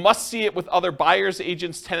you must see it with other buyers,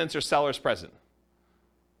 agents, tenants, or sellers present.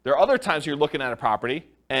 There are other times you're looking at a property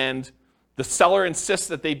and the seller insists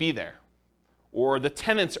that they be there. Or the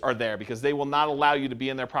tenants are there because they will not allow you to be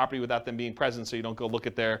in their property without them being present, so you don't go look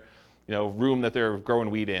at their room that they're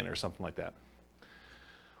growing weed in or something like that.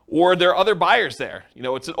 Or there are other buyers there.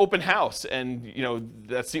 It's an open house, and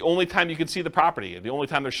that's the only time you can see the property, the only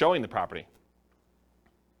time they're showing the property.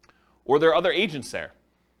 Or there are other agents there.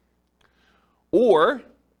 Or,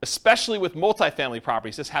 especially with multifamily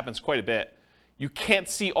properties, this happens quite a bit, you can't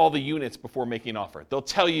see all the units before making an offer. They'll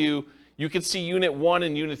tell you, you can see unit 1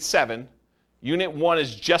 and unit 7. Unit 1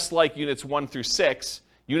 is just like units 1 through 6.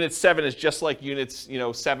 Unit 7 is just like units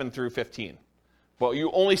 7 through 15. Well,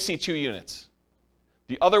 you only see 2 units.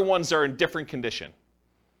 The other ones are in different condition.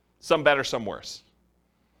 Some better, some worse.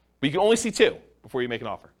 But you can only see 2 before you make an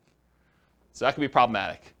offer. So that can be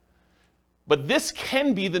problematic. But this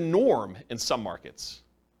can be the norm in some markets,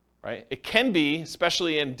 right? It can be,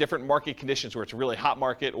 especially in different market conditions where it's a really hot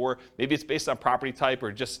market, or maybe it's based on property type,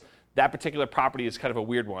 or just that particular property is kind of a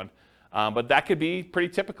weird one. But that could be pretty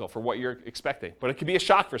typical for what you're expecting. But it could be a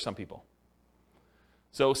shock for some people.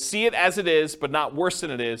 So see it as it is, but not worse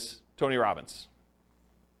than it is, Tony Robbins.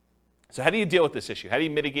 So how do you deal with this issue? How do you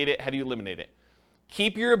mitigate it? How do you eliminate it?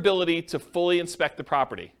 Keep your ability to fully inspect the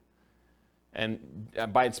property. And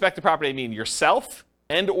by inspect the property, I mean yourself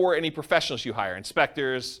and or any professionals you hire.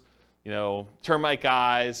 Inspectors, termite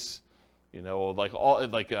guys, radon,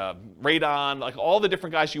 like all the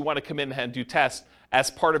different guys you want to come in and do tests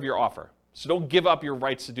as part of your offer. So don't give up your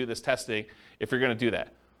rights to do this testing if you're going to do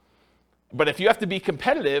that. But if you have to be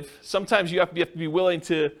competitive, sometimes you have to be willing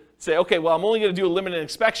to say, okay, well, I'm only going to do a limited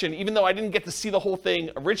inspection, even though I didn't get to see the whole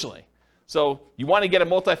thing originally. So you want to get a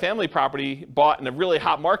multifamily property bought in a really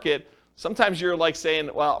hot market. Sometimes you're like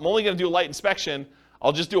saying, well, I'm only going to do a light inspection.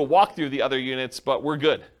 I'll just do a walkthrough of the other units, but we're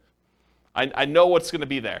good. I know what's going to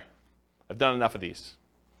be there. I've done enough of these.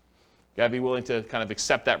 You got to be willing to kind of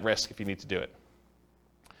accept that risk if you need to do it.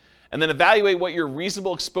 And then evaluate what your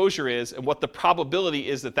reasonable exposure is and what the probability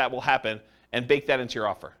is that will happen, and bake that into your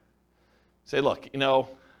offer. Say, look,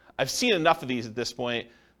 I've seen enough of these at this point.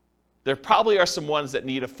 There probably are some ones that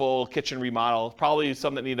need a full kitchen remodel, probably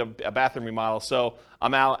some that need a bathroom remodel. So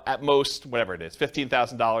I'm out at most, whatever it is,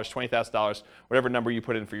 $15,000, $20,000, whatever number you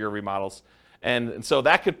put in for your remodels. And so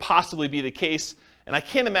that could possibly be the case. And I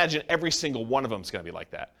can't imagine every single one of them is going to be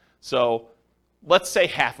like that. So let's say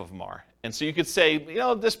half of them are. And so you could say,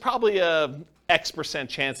 there's probably a X%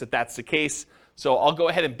 chance that that's the case. So I'll go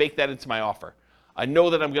ahead and bake that into my offer. I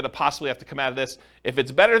know that I'm going to possibly have to come out of this. If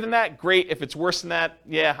it's better than that, great. If it's worse than that,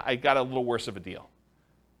 yeah, I got a little worse of a deal.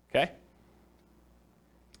 Okay?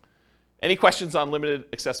 Any questions on limited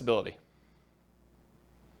accessibility?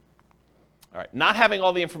 All right, not having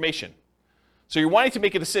all the information. So you're wanting to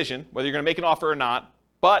make a decision, whether you're going to make an offer or not,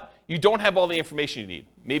 but you don't have all the information you need.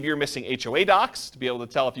 Maybe you're missing HOA docs to be able to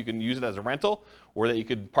tell if you can use it as a rental, or that you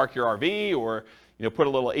could park your RV, or put a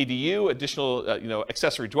little ADU, additional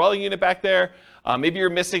accessory dwelling unit back there. Maybe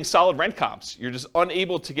you're missing solid rent comps. You're just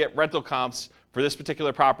unable to get rental comps for this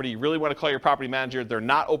particular property. You really want to call your property manager. They're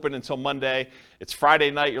not open until Monday. It's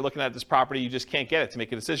Friday night. You're looking at this property. You just can't get it to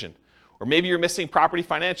make a decision. Or maybe you're missing property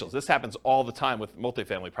financials. This happens all the time with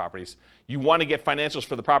multifamily properties. You want to get financials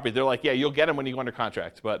for the property. They're like, yeah, you'll get them when you go under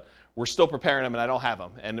contract, but we're still preparing them and I don't have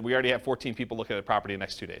them. And we already have 14 people looking at the property in the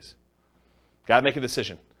next 2 days. Got to make a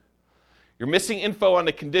decision. You're missing info on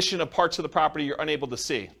the condition of parts of the property you're unable to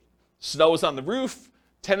see. Snow is on the roof,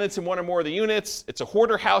 tenants in one or more of the units. It's a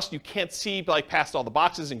hoarder house. You can't see past all the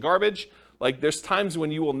boxes and garbage. There's times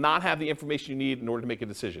when you will not have the information you need in order to make a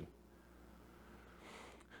decision.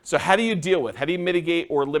 So how do you deal with, how do you mitigate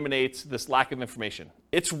or eliminate this lack of information?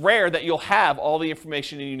 It's rare that you'll have all the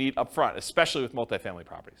information you need up front, especially with multifamily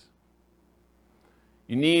properties.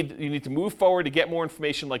 You need to move forward to get more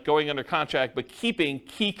information, like going under contract, but keeping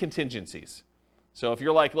key contingencies. So if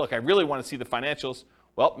you're like, look, I really want to see the financials,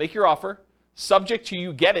 well, make your offer, subject to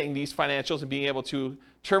you getting these financials and being able to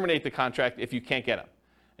terminate the contract if you can't get them.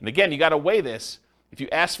 And again, you got to weigh this. If you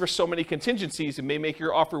ask for so many contingencies, it may make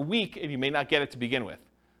your offer weak and you may not get it to begin with.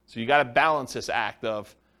 So you got to balance this act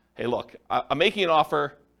of, hey, look, I'm making an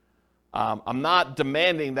offer. I'm not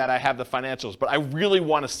demanding that I have the financials, but I really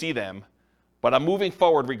want to see them. But I'm moving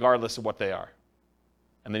forward regardless of what they are.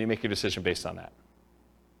 And then you make your decision based on that.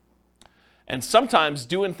 And sometimes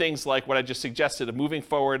doing things like what I just suggested of moving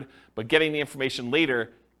forward, but getting the information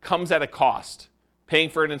later, comes at a cost.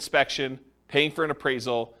 Paying for an inspection, paying for an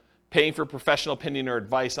appraisal, paying for professional opinion or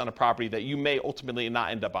advice on a property that you may ultimately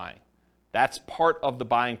not end up buying. That's part of the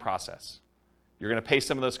buying process. You're going to pay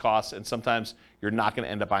some of those costs, and sometimes you're not going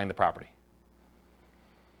to end up buying the property.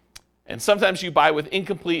 And sometimes you buy with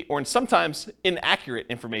incomplete or sometimes inaccurate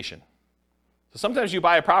information. So sometimes you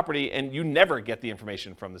buy a property and you never get the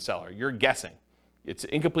information from the seller. You're guessing. It's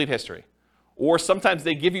incomplete history. Or sometimes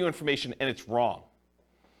they give you information and it's wrong.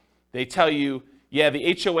 They tell you, yeah,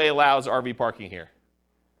 the HOA allows RV parking here.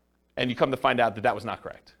 and you come to find out that that was not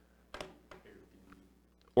correct.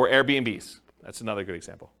 Or Airbnbs. That's another good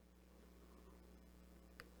example.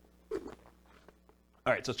 All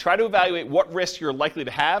right, so try to evaluate what risk you're likely to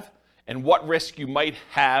have and what risk you might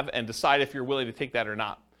have and decide if you're willing to take that or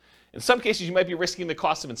not. In some cases, you might be risking the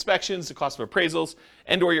cost of inspections, the cost of appraisals,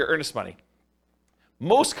 and or your earnest money.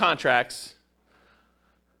 Most contracts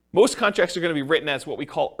are going to be written as what we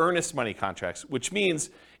call earnest money contracts, which means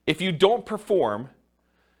if you don't perform,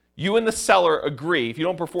 you and the seller agree, if you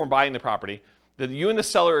don't perform buying the property, that you and the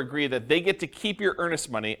seller agree that they get to keep your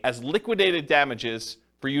earnest money as liquidated damages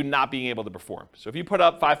for you not being able to perform. So if you put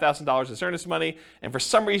up $5,000 as earnest money, and for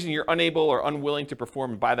some reason you're unable or unwilling to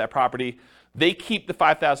perform and buy that property, they keep the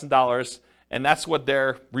 $5,000, and that's what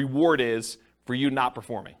their reward is for you not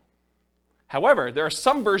performing. However, there are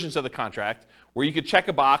some versions of the contract where you could check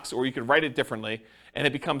a box or you could write it differently, and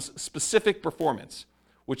it becomes specific performance,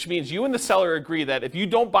 which means you and the seller agree that if you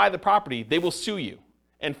don't buy the property, they will sue you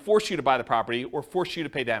and force you to buy the property or force you to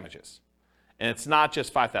pay damages. And it's not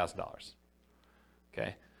just $5,000.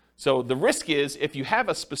 Okay? So the risk is if you have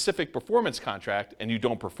a specific performance contract and you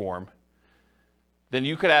don't perform, then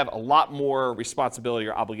you could have a lot more responsibility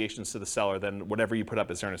or obligations to the seller than whatever you put up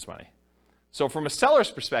as earnest money. So from a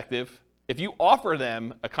seller's perspective, if you offer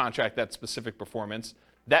them a contract that's specific performance,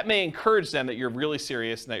 that may encourage them that you're really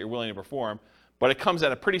serious and that you're willing to perform, but it comes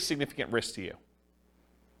at a pretty significant risk to you.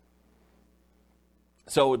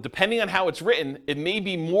 So depending on how it's written, it may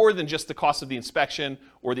be more than just the cost of the inspection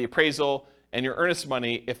or the appraisal and your earnest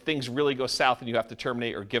money if things really go south and you have to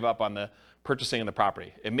terminate or give up on the purchasing of the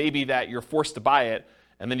property. It may be that you're forced to buy it,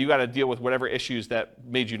 and then you got to deal with whatever issues that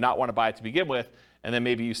made you not want to buy it to begin with, and then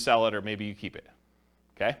maybe you sell it or maybe you keep it.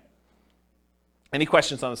 Okay? Any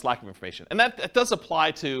questions on this lack of information? And that does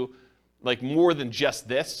apply to like more than just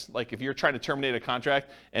this. Like if you're trying to terminate a contract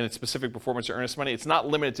and it's specific performance or earnest money, it's not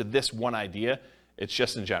limited to this one idea. It's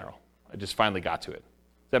just in general. I just finally got to it.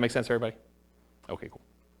 Does that make sense, everybody? Okay, cool.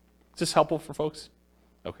 Is this helpful for folks?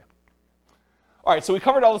 Okay. All right, so we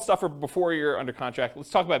covered all the stuff for before you're under contract. Let's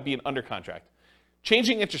talk about being under contract.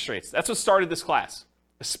 Changing interest rates. That's what started this class,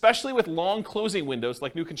 especially with long closing windows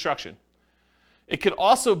like new construction. It could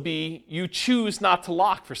also be you choose not to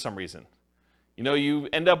lock for some reason. You know, you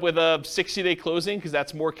end up with a 60-day closing because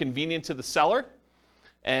that's more convenient to the seller.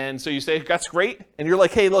 And so you say, that's great. And you're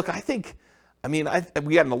like, hey, look, we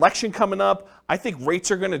got an election coming up. I think rates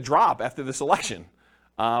are going to drop after this election.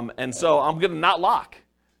 And so I'm going to not lock.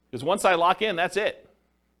 Because once I lock in, that's it.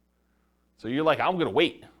 So you're like, I'm going to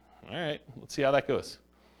wait. All right, let's see how that goes.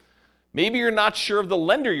 Maybe you're not sure of the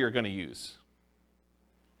lender you're going to use.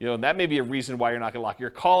 You know, that may be a reason why you're not going to lock. You're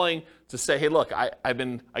calling to say, hey, look, I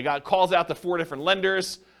got calls out to 4 different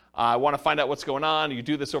lenders. I want to find out what's going on. You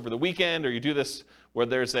do this over the weekend, or you do this where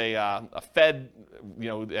there's a Fed, you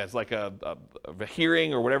know, as like a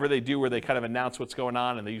hearing or whatever they do where they kind of announce what's going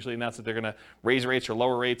on, and they usually announce that they're going to raise rates or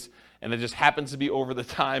lower rates, and it just happens to be over the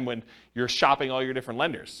time when you're shopping all your different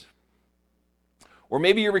lenders. Or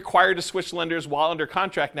maybe you're required to switch lenders while under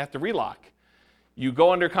contract and have to relock. You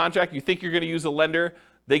go under contract, you think you're going to use a lender,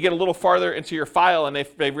 they get a little farther into your file and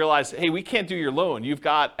they realize, hey, we can't do your loan. You've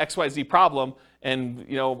got XYZ problem, and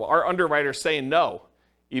you know our underwriter's saying no,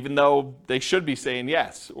 even though they should be saying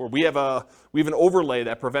yes. Or we have an overlay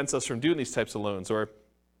that prevents us from doing these types of loans. Or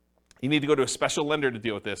you need to go to a special lender to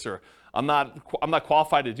deal with this. Or I'm not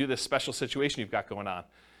qualified to do this special situation you've got going on.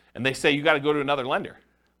 And they say you got to go to another lender.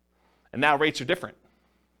 And now rates are different.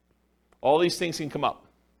 All these things can come up.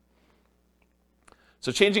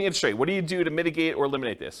 So changing interest rate, what do you do to mitigate or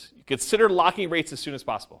eliminate this? You consider locking rates as soon as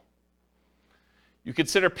possible. You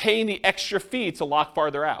consider paying the extra fee to lock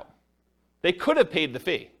farther out. They could have paid the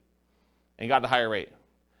fee and got a higher rate.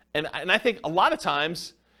 And I think a lot of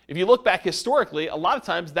times, if you look back historically, a lot of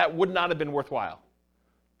times that would not have been worthwhile.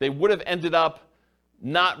 They would have ended up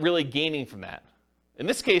not really gaining from that. In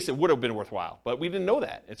this case, it would have been worthwhile, but we didn't know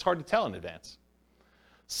that. It's hard to tell in advance.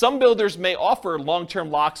 Some builders may offer long-term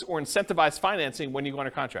locks or incentivized financing when you go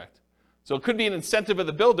under contract. So it could be an incentive of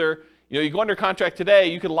the builder. You know, you go under contract today,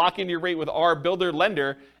 you can lock in your rate with our builder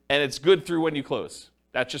lender, and it's good through when you close.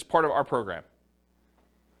 That's just part of our program.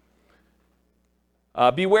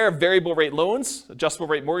 Beware of variable rate loans, adjustable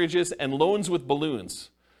rate mortgages, and loans with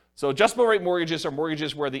balloons. So adjustable rate mortgages are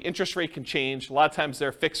mortgages where the interest rate can change. A lot of times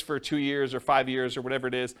they're fixed for 2 years or 5 years or whatever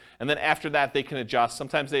it is. And then after that, they can adjust.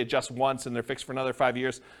 Sometimes they adjust once and they're fixed for another 5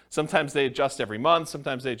 years. Sometimes they adjust every month.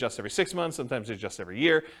 Sometimes they adjust every 6 months. Sometimes they adjust every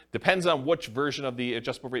year. Depends on which version of the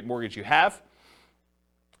adjustable rate mortgage you have.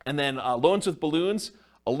 And then loans with balloons.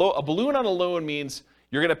 A balloon on a loan means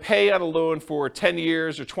you're going to pay on a loan for 10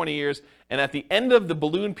 years or 20 years. And at the end of the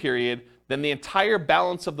balloon period, then the entire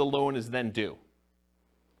balance of the loan is then due.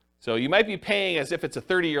 So you might be paying as if it's a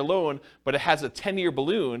 30-year loan, but it has a 10-year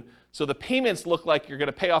balloon, so the payments look like you're going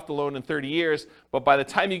to pay off the loan in 30 years, but by the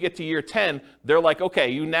time you get to year 10, they're like, okay,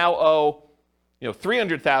 you now owe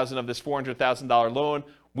 $300,000 of this $400,000 loan.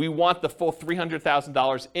 We want the full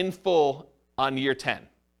 $300,000 in full on year 10.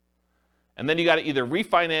 And then you got to either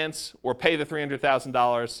refinance or pay the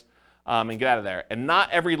 $300,000 and get out of there. And not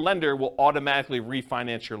every lender will automatically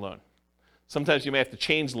refinance your loan. Sometimes you may have to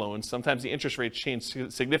change loans. Sometimes the interest rates change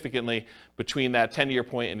significantly between that 10-year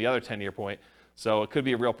point and the other 10-year point. So it could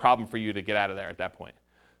be a real problem for you to get out of there at that point.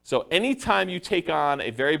 So anytime you take on a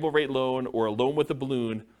variable rate loan or a loan with a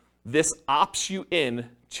balloon, this opts you in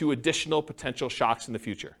to additional potential shocks in the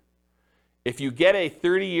future. If you get a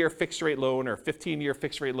 30-year fixed rate loan or a 15-year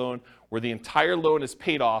fixed rate loan where the entire loan is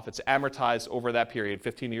paid off, it's amortized over that period,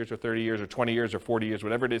 15 years or 30 years or 20 years or 40 years,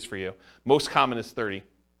 whatever it is for you. Most common is 30.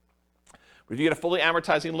 But if you get a fully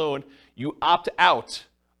amortizing loan, you opt out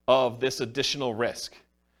of this additional risk.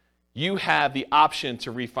 You have the option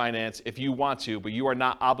to refinance if you want to, but you are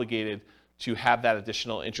not obligated to have that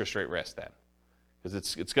additional interest rate risk then.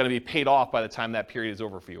 Because it's going to be paid off by the time that period is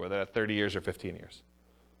over for you, whether that's 30 years or 15 years.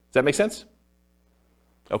 Does that make sense?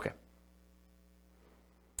 Okay.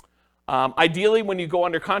 Ideally, when you go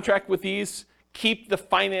under contract with these, keep the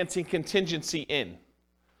financing contingency in.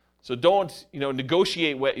 So don't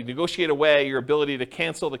negotiate away your ability to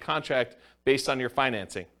cancel the contract based on your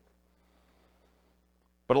financing.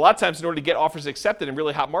 But a lot of times in order to get offers accepted in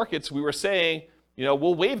really hot markets, we were saying,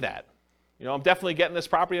 we'll waive that. I'm definitely getting this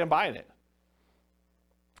property and I'm buying it.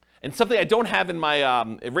 And something I don't have in my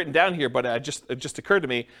written down here, but it just occurred to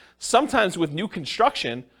me, sometimes with new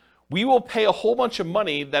construction, we will pay a whole bunch of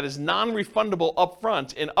money that is non-refundable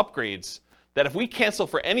upfront in upgrades that if we cancel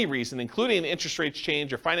for any reason, including the interest rates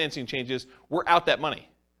change or financing changes, we're out that money.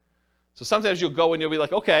 So sometimes you'll go and you'll be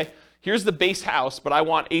like, okay, here's the base house, but I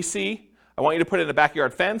want AC. I want you to put in a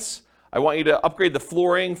backyard fence. I want you to upgrade the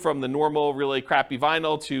flooring from the normal, really crappy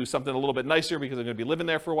vinyl to something a little bit nicer because I'm going to be living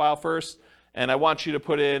there for a while first. And I want you to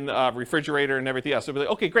put in a refrigerator and everything else. So we'll be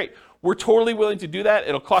like, okay, great. We're totally willing to do that.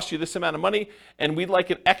 It'll cost you this amount of money, and we'd like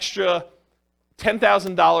an extra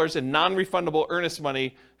 $10,000 in non-refundable earnest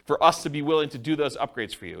money for us to be willing to do those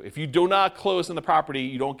upgrades for you. If you do not close on the property,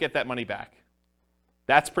 you don't get that money back.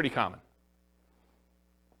 That's pretty common.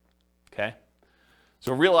 Okay?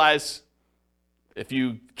 So realize if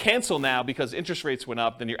you cancel now because interest rates went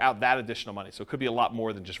up, then you're out that additional money. So it could be a lot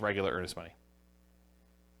more than just regular earnest money.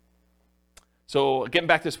 So getting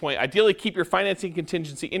back to this point, ideally keep your financing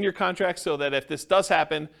contingency in your contract so that if this does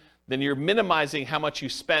happen, then you're minimizing how much you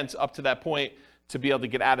spent up to that point to be able to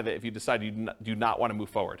get out of it if you decide you do not want to move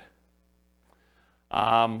forward.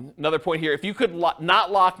 Another point here, if you could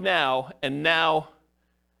not lock now, and now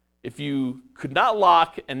if you could not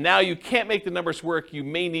lock and now you can't make the numbers work, you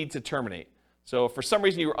may need to terminate. So if for some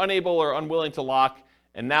reason you were unable or unwilling to lock,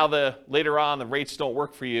 and now later on the rates don't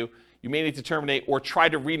work for you, you may need to terminate or try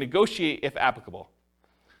to renegotiate if applicable.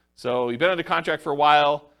 So you've been under contract for a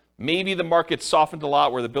while. Maybe the market's softened a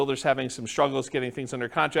lot where the builder's having some struggles getting things under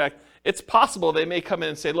contract. It's possible they may come in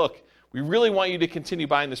and say, look, we really want you to continue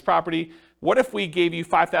buying this property. What if we gave you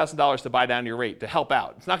 $5,000 to buy down your rate to help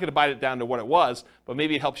out? It's not going to buy it down to what it was, but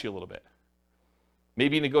maybe it helps you a little bit.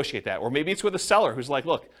 Maybe you negotiate that. Or maybe it's with a seller who's like,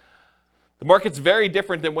 look, the market's very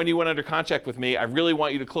different than when you went under contract with me. I really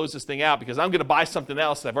want you to close this thing out because I'm going to buy something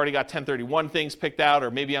else. I've already got 1031 things picked out, or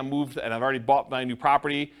maybe I'm moved and I've already bought my new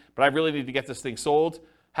property, but I really need to get this thing sold.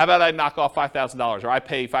 How about I knock off $5,000, or I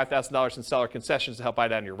pay $5,000 in seller concessions to help buy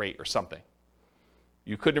down your rate or something?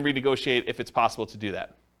 You couldn't renegotiate if it's possible to do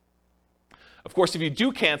that. Of course, if you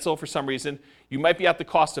do cancel for some reason, you might be at the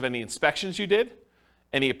cost of any inspections you did,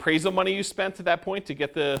 any appraisal money you spent at that point to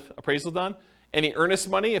get the appraisal done, any earnest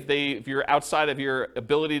money if you're outside of your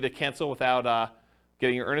ability to cancel without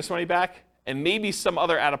getting your earnest money back, and maybe some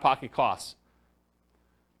other out-of-pocket costs.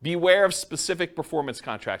 Beware of specific performance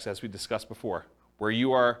contracts, as we discussed before, where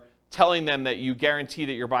you are telling them that you guarantee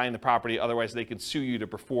that you're buying the property, otherwise they can sue you to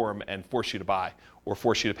perform and force you to buy or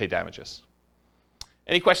force you to pay damages.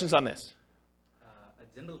 Any questions on this?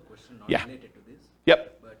 A general question not Yeah. related to this.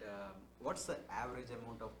 Yep. But what's the average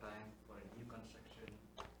amount of time for a new construction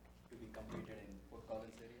to be completed in Fort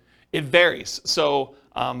Collins area? It varies. So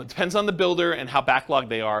it depends on the builder and how backlogged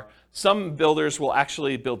they are. Some builders will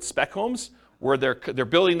actually build spec homes where they're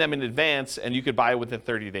building them in advance and you could buy it within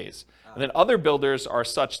 30 days. And then other builders are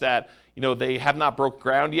such that they have not broke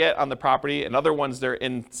ground yet on the property, and other ones they're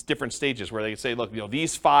in different stages where they say, look,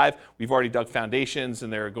 these 5 we've already dug foundations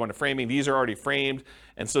and they're going to framing. These are already framed,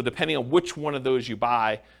 and so depending on which one of those you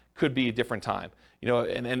buy could be a different time.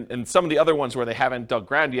 And some of the other ones where they haven't dug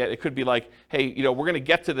ground yet, it could be like, hey, we're going to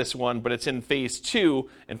get to this one, but it's in phase 2,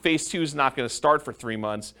 and phase 2 is not going to start for 3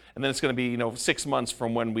 months, and then it's going to be 6 months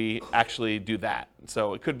from when we actually do that.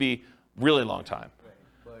 So it could be really long time.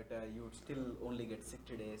 Right, but you would still only get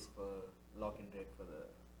 60 days for lock-in rate for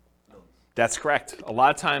the loans. That's correct. A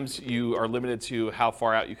lot of times you are limited to how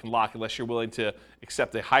far out you can lock unless you're willing to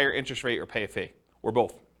accept a higher interest rate or pay a fee, or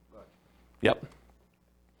both. Got it. Yep.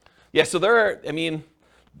 Yeah, so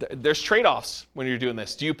there's trade-offs when you're doing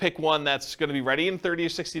this. Do you pick one that's going to be ready in 30 or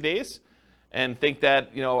 60 days and think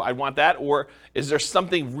that, I want that? Or is there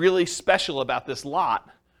something really special about this lot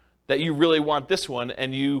that you really want this one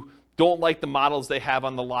and you don't like the models they have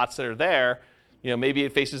on the lots that are there? Maybe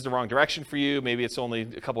it faces the wrong direction for you. Maybe it's only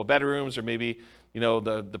a couple of bedrooms, or maybe,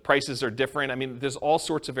 the prices are different. I mean, there's all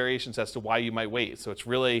sorts of variations as to why you might wait. So it's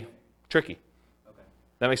really tricky. Okay.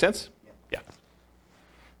 That make sense? Yeah.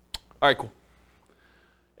 All right, cool.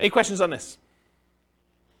 Any questions on this?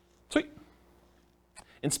 Sweet.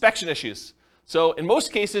 Inspection issues. So in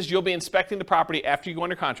most cases, you'll be inspecting the property after you go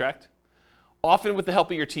under contract, often with the help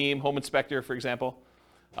of your team, home inspector, for example.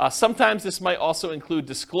 Sometimes this might also include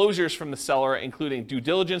disclosures from the seller, including due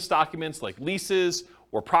diligence documents like leases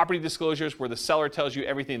or property disclosures where the seller tells you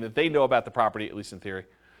everything that they know about the property, at least in theory.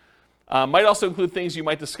 Might also include things you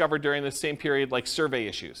might discover during the same period, like survey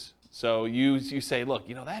issues. So you say, look,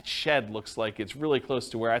 that shed looks like it's really close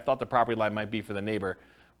to where I thought the property line might be for the neighbor.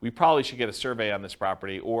 We probably should get a survey on this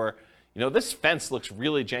property. Or, this fence looks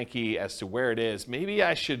really janky as to where it is. Maybe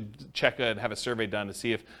I should check and have a survey done to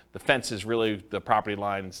see if the fence is really the property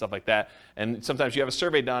line and stuff like that. And sometimes you have a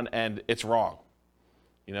survey done and it's wrong.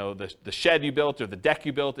 The shed you built or the deck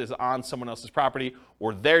you built is on someone else's property,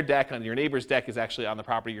 or their deck on your neighbor's deck is actually on the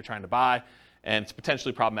property you're trying to buy, and it's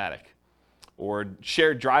potentially problematic. Or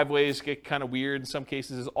shared driveways get kind of weird in some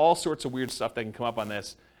cases. There's all sorts of weird stuff that can come up on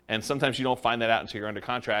this, and sometimes you don't find that out until you're under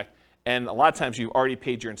contract. And a lot of times you've already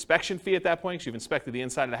paid your inspection fee at that point, because you've inspected the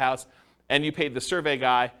inside of the house, and you paid the survey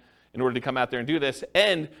guy in order to come out there and do this,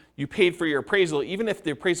 and you paid for your appraisal, even if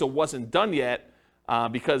the appraisal wasn't done yet,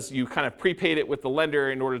 because you kind of prepaid it with the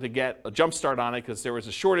lender in order to get a jump start on it, because there was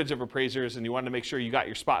a shortage of appraisers, and you wanted to make sure you got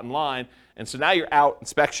your spot in line. And so now you're out,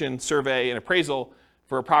 inspection, survey, and appraisal,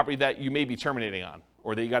 for a property that you may be terminating on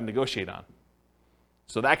or that you got to negotiate on.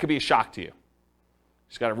 So that could be a shock to you. You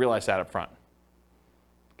just got to realize that up front.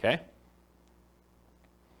 Okay?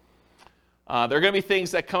 There are going to be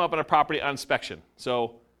things that come up on a property on inspection.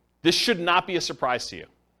 So this should not be a surprise to you.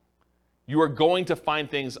 You are going to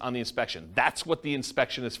find things on the inspection. That's what the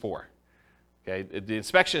inspection is for. Okay? The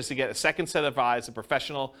inspection is to get a second set of eyes, a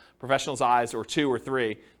professional's eyes, or 2 or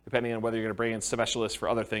 3, depending on whether you're going to bring in specialists for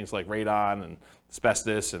other things like radon and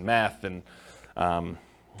asbestos and meth and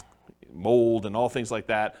mold and all things like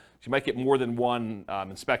that. So you might get more than one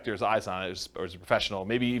inspector's eyes on it or as a professional.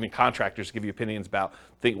 Maybe even contractors give you opinions about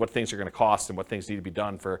what things are going to cost and what things need to be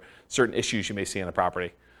done for certain issues you may see on the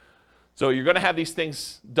property. So you're going to have these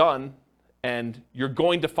things done, and you're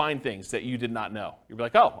going to find things that you did not know. You'll be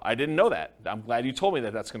like, oh, I didn't know that. I'm glad you told me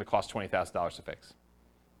that that's going to cost $20,000 to fix.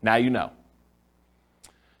 Now you know.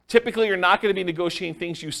 Typically, you're not going to be negotiating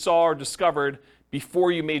things you saw or discovered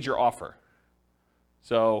before you made your offer.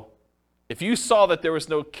 So if you saw that there was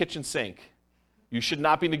no kitchen sink, you should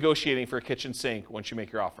not be negotiating for a kitchen sink once you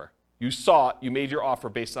make your offer. You saw it, you made your offer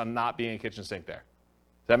based on not being a kitchen sink there.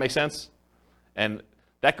 Does that make sense? And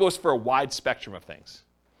that goes for a wide spectrum of things.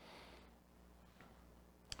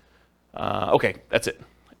 Okay, that's it.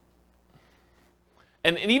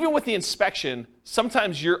 And even with the inspection,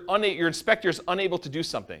 sometimes your inspector is unable to do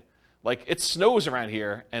something. Like it snows around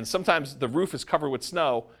here, and sometimes the roof is covered with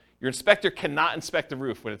snow. Your inspector cannot inspect the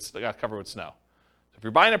roof when it's got covered with snow. So if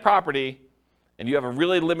you're buying a property and you have a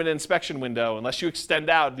really limited inspection window, unless you extend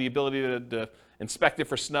out the ability to inspect it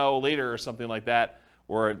for snow later or something like that,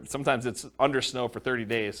 or sometimes it's under snow for 30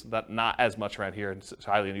 days, not as much around here, it's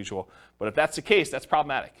highly unusual. But if that's the case, that's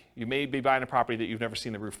problematic. You may be buying a property that you've never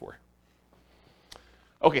seen the roof for.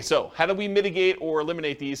 Okay, so how do we mitigate or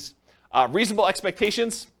eliminate these? Reasonable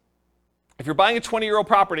expectations. If you're buying a 20-year-old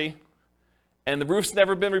property and the roof's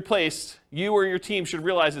never been replaced, you or your team should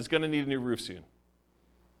realize it's going to need a new roof soon.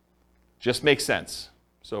 Just makes sense.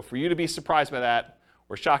 So for you to be surprised by that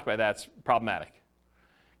or shocked by that's problematic.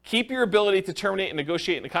 Keep your ability to terminate and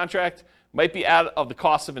negotiate in a contract. Might be out of the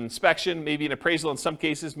cost of an inspection, maybe an appraisal in some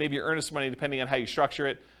cases, maybe earnest money depending on how you structure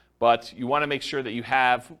it. But you want to make sure that you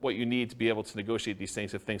have what you need to be able to negotiate these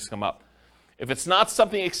things if things come up. If it's not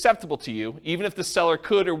something acceptable to you, even if the seller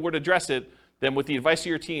could or would address it, then with the advice of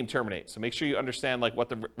your team, terminate. So make sure you understand what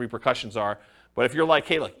the repercussions are. But if you're like,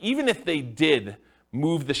 hey, look, even if they did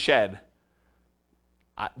move the shed.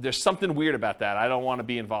 There's something weird about that. I don't want to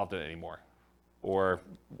be involved in it anymore, or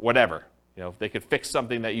whatever. If they could fix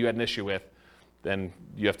something that you had an issue with, then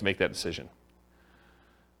you have to make that decision.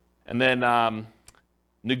 And then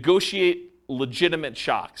negotiate legitimate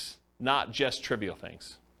shocks, not just trivial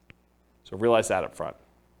things. So realize that up front.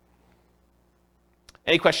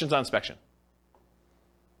 Any questions on inspection?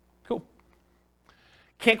 Cool.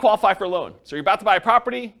 Can't qualify for a loan. So you're about to buy a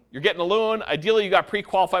property, you're getting a loan. Ideally, you got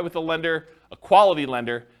pre-qualified with a lender, a quality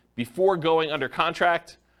lender, before going under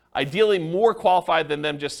contract. Ideally, more qualified than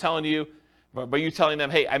them just telling you, but you telling them,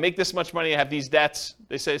 hey, I make this much money, I have these debts.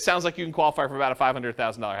 They say, it sounds like you can qualify for about a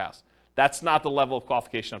 $500,000 house. That's not the level of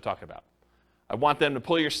qualification I'm talking about. I want them to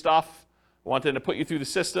pull your stuff. I want them to put you through the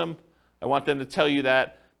system. I want them to tell you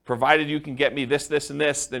that provided you can get me this, this, and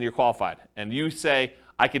this, then you're qualified. And you say,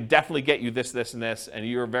 I could definitely get you this, this, and this, and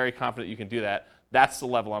you're very confident you can do that. That's the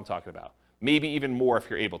level I'm talking about. Maybe even more if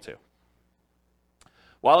you're able to.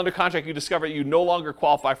 While under contract, you discover you no longer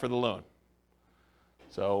qualify for the loan.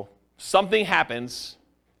 So something happens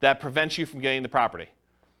that prevents you from getting the property.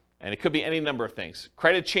 And it could be any number of things.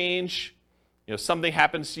 Credit change, something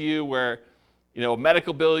happens to you where, a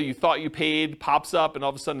medical bill you thought you paid pops up and all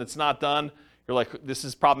of a sudden it's not done. You're like, this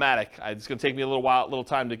is problematic. It's going to take me a little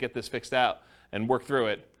time to get this fixed out and work through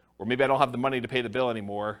it. Or maybe I don't have the money to pay the bill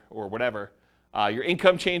anymore or whatever. Your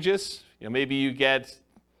income changes. Maybe you get,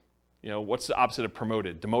 what's the opposite of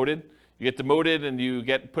promoted? Demoted. You get demoted and you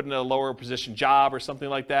get put in a lower position job or something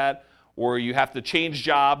like that. Or you have to change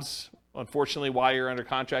jobs. Unfortunately, while you're under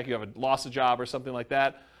contract, you have a loss of job or something like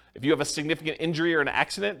that. If you have a significant injury or an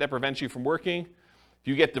accident that prevents you from working, if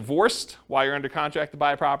you get divorced while you're under contract to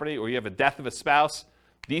buy a property, or you have a death of a spouse,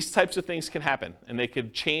 these types of things can happen, and they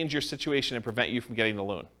could change your situation and prevent you from getting the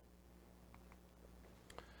loan.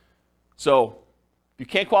 So if you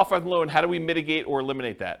can't qualify for the loan, how do we mitigate or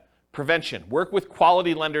eliminate that? Prevention. Work with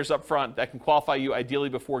quality lenders up front that can qualify you ideally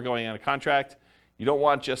before going on a contract. You don't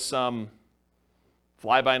want just some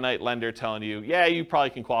fly-by-night lender telling you, yeah, you probably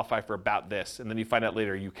can qualify for about this, and then you find out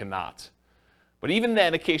later you cannot. But even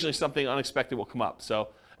then, occasionally something unexpected will come up. So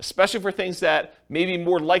especially for things that may be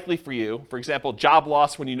more likely for you, for example, job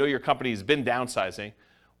loss when you know your company has been downsizing,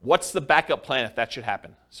 what's the backup plan if that should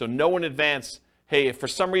happen? So know in advance, hey, if for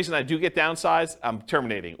some reason I do get downsized, I'm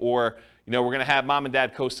terminating. Or we're going to have mom and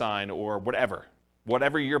dad co-sign or whatever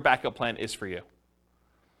your backup plan is for you.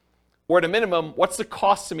 Or at a minimum, what's the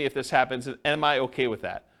cost to me if this happens, and am I okay with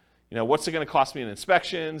that? What's it going to cost me in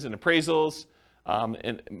inspections and appraisals?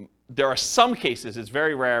 And there are some cases, it's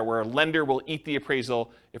very rare, where a lender will eat the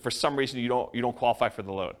appraisal if for some reason you don't qualify for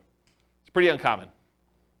the loan. It's pretty uncommon,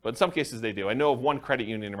 but in some cases they do. I know of one credit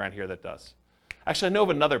union around here that does. Actually, I know of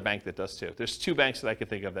another bank that does too. There's 2 banks that I can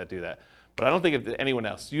think of that do that, but I don't think of anyone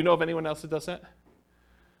else. Do you know of anyone else that does that?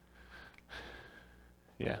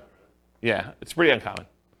 Yeah, it's pretty uncommon.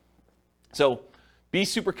 So be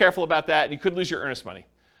super careful about that, and you could lose your earnest money.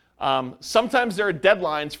 Sometimes there are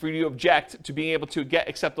deadlines for you to object to being able to get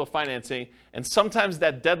acceptable financing, and sometimes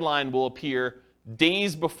that deadline will appear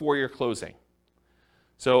days before your closing.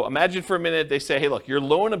 So imagine for a minute they say, hey, look, your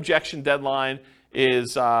loan objection deadline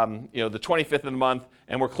is the 25th of the month,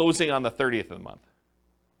 and we're closing on the 30th of the month.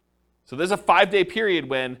 So there's a 5-day period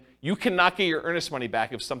when you cannot get your earnest money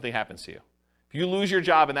back if something happens to you. If you lose your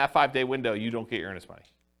job in that 5-day window, you don't get your earnest money.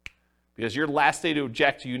 Because your last day to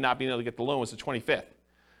object to you not being able to get the loan was the 25th.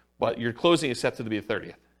 But your closing is set to be the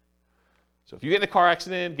 30th. So if you get in a car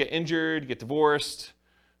accident, get injured, get divorced,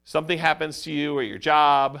 something happens to you at your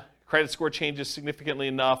job, credit score changes significantly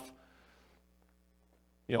enough,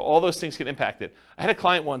 all those things can impact it. I had a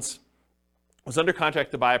client once, was under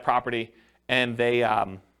contract to buy a property, and they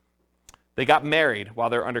got married while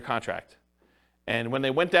they were under contract. And when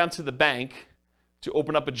they went down to the bank to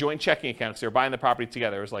open up a joint checking account, because they were buying the property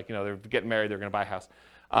together, it was like, they're getting married, they're going to buy a house.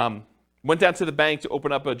 Went down to the bank to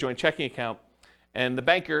open up a joint checking account, and the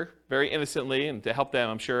banker, very innocently, and to help them,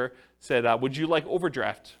 I'm sure, said, would you like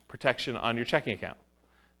overdraft protection on your checking account?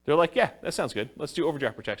 They're like, yeah, that sounds good. Let's do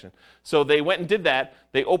overdraft protection. So they went and did that.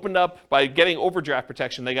 They opened up, by getting overdraft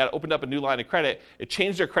protection, they opened up a new line of credit. It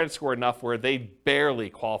changed their credit score enough where they barely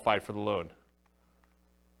qualified for the loan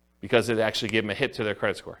because it actually gave them a hit to their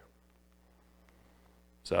credit score.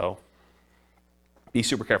 So be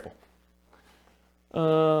super careful.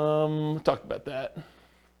 Talked about that.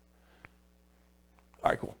 All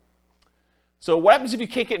right, cool. So what happens if you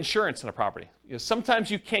can't get insurance on a property? Sometimes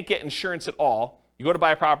you can't get insurance at all. You go to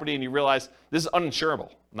buy a property and you realize this is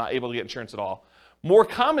uninsurable, not able to get insurance at all. More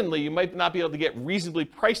commonly, you might not be able to get reasonably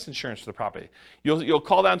priced insurance for the property. You'll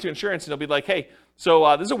call down to insurance and they'll be like, hey,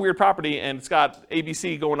 so this is a weird property and it's got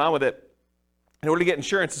ABC going on with it. in order to get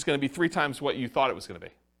insurance, it's going to be 3 times what you thought it was going to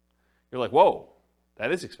be. You're like, whoa,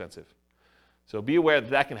 that is expensive. So be aware that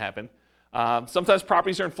that can happen. Sometimes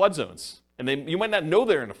properties are in flood zones, and you might not know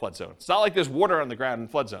they're in a flood zone. It's not like there's water on the ground in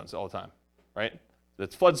flood zones all the time, right?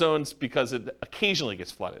 It's flood zones because it occasionally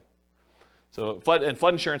gets flooded. So flood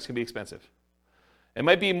insurance can be expensive. It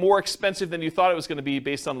might be more expensive than you thought it was going to be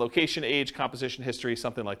based on location, age, composition, history,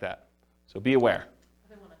 something like that. So be aware.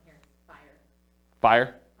 I want to hear fire.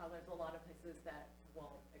 Fire? There's a lot of places that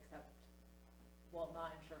will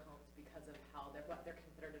not insure homes because of what they're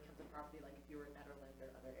considered in terms of property. Like if you were in Netherlands or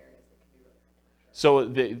other areas, it can be really hard to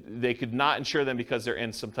insure. So they could not insure them because they're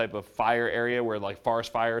in some type of fire area where like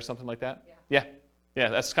forest fire or something like that? Yeah. Yeah,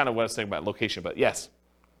 that's kind of what I was thinking about location, but yes.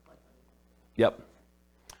 Yep.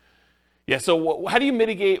 Yeah, so how do you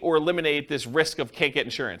mitigate or eliminate this risk of can't get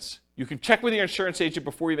insurance? You can check with your insurance agent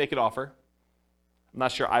before you make an offer. I'm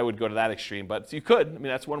not sure I would go to that extreme, but you could. I mean,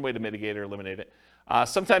 that's one way to mitigate or eliminate it.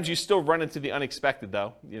 Sometimes you still run into the unexpected,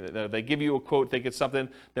 though. They give you a quote, think it's something,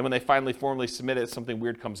 then when they finally formally submit it, something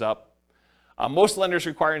weird comes up. Most lenders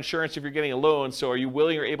require insurance if you're getting a loan, so are you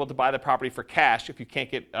willing or able to buy the property for cash if you can't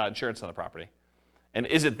get insurance on the property? And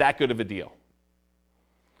is it that good of a deal?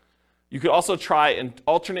 You could also try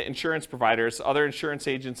alternate insurance providers, other insurance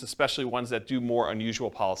agents, especially ones that do more unusual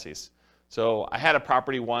policies. So I had a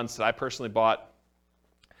property once that I personally bought,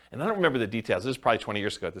 and I don't remember the details. This is probably 20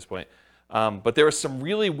 years ago at this point. But there was some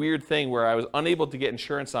really weird thing where I was unable to get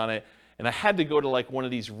insurance on it, and I had to go to like one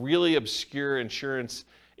of these really obscure insurance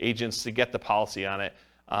agents to get the policy on it.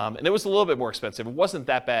 And it was a little bit more expensive. It wasn't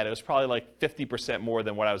that bad. It was probably like 50% more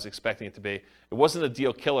than what I was expecting it to be. It wasn't a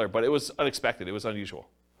deal killer, but it was unexpected. It was unusual.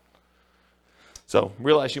 So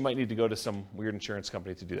realize you might need to go to some weird insurance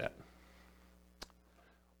company to do that.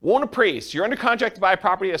 Won't appraise. You're under contract to buy a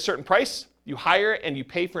property at a certain price. You hire and you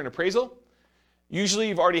pay for an appraisal. Usually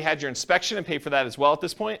you've already had your inspection and pay for that as well at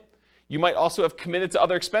this point. You might also have committed to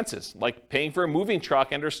other expenses, like paying for a moving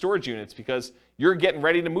truck and or storage units because you're getting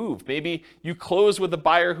ready to move. Maybe you close with a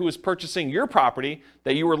buyer who is purchasing your property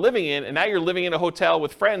that you were living in, and now you're living in a hotel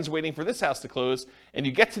with friends waiting for this house to close, and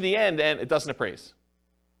you get to the end and it doesn't appraise.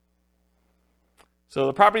 So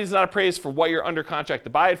the property is not appraised for what you're under contract to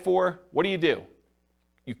buy it for. What do?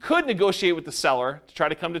 You could negotiate with the seller to try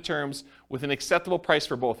to come to terms with an acceptable price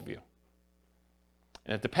for both of you.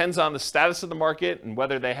 And it depends on the status of the market and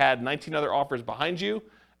whether they had 19 other offers behind you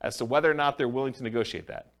as to whether or not they're willing to negotiate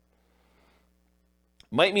that.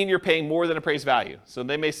 Might mean you're paying more than appraised value. So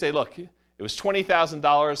they may say, look, it was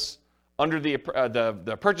 $20,000 under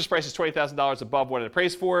the purchase price is $20,000 above what it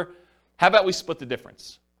appraised for. How about we split the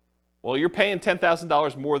difference? Well, you're paying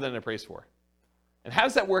 $10,000 more than it appraised for. And how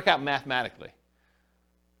does that work out mathematically,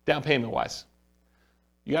 down payment-wise?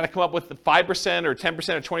 You got to come up with the 5% or 10%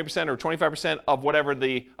 or 20% or 25% of whatever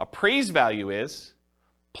the appraised value is,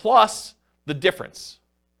 plus the difference.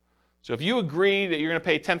 So if you agree that you're going to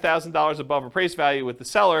pay $10,000 above appraised value with the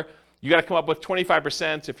seller, you got to come up with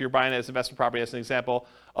 25%, if you're buying it as investment property as an example,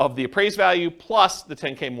 of the appraised value plus the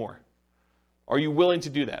 $10K more. Are you willing to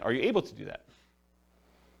do that? Are you able to do that?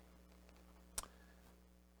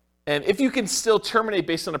 And if you can still terminate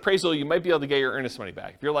based on appraisal, you might be able to get your earnest money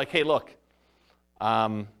back. If you're like, hey, look, I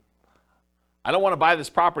don't want to buy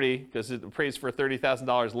this property because it appraised for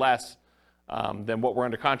 $30,000 less than what we're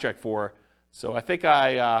under contract for, so I think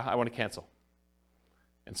I want to cancel.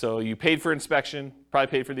 And so you paid for inspection, probably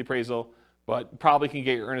paid for the appraisal, but probably can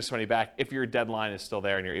get your earnest money back if your deadline is still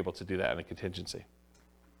there and you're able to do that in a contingency.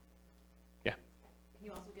 Yeah? Can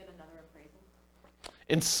you also get another appraisal?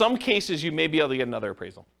 In some cases, you may be able to get another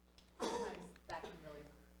appraisal. Sometimes that can really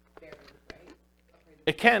vary, right? Appraisal.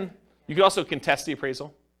 It can. You could also contest the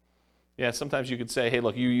appraisal. Yeah, sometimes you could say, hey,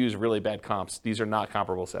 look, you use really bad comps. These are not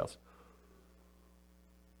comparable sales.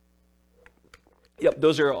 Yep,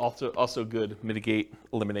 those are also good mitigate,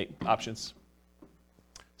 eliminate options.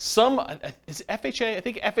 Is FHA? I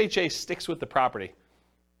think FHA sticks with the property.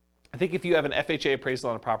 I think if you have an FHA appraisal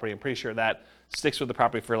on a property, I'm pretty sure that sticks with the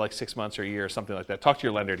property for like 6 months or a year or something like that. Talk to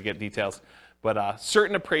your lender to get details. But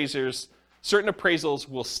certain appraisals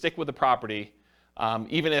will stick with the property,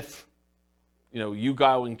 even if you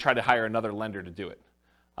go and try to hire another lender to do it.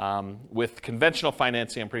 With conventional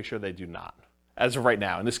financing, I'm pretty sure they do not, as of right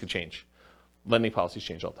now, and this could change. Lending policies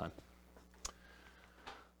change all the time.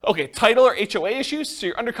 Okay, title or HOA issues. So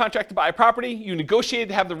you're under contract to buy a property. You negotiated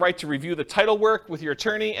to have the right to review the title work with your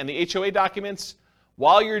attorney and the HOA documents.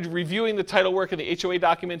 While you're reviewing the title work and the HOA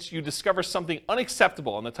documents, you discover something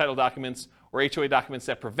unacceptable in the title documents or HOA documents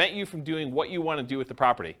that prevent you from doing what you want to do with the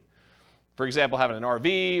property. For example, having an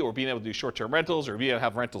RV or being able to do short-term rentals or being able to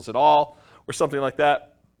have rentals at all or something like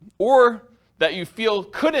that. Or that you feel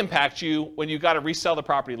could impact you when you got to resell the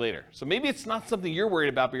property later. So maybe it's not something you're worried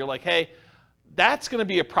about, but you're like, hey, that's going to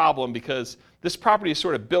be a problem because this property is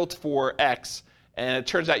sort of built for X, and it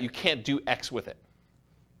turns out you can't do X with it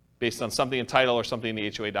based on something in title or something in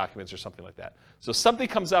the HOA documents or something like that. So something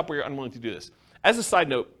comes up where you're unwilling to do this. As a side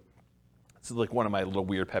note, this is like one of my little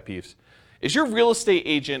weird pet peeves. Is your real estate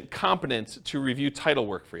agent competent to review title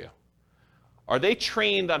work for you? Are they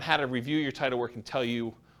trained on how to review your title work and tell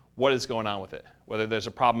you what is going on with it, whether there's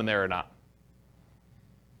a problem in there or not?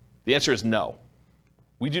 The answer is no.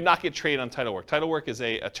 We do not get trained on title work. Title work is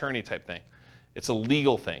an attorney type thing. It's a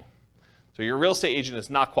legal thing. So your real estate agent is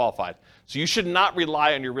not qualified. So you should not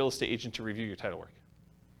rely on your real estate agent to review your title work.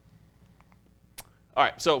 All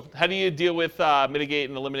right, so how do you deal with, mitigate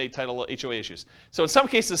and eliminate title HOA issues? So in some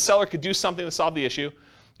cases, the seller could do something to solve the issue.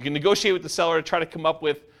 You can negotiate with the seller to try to come up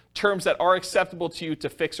with terms that are acceptable to you to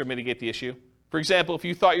fix or mitigate the issue. For example, if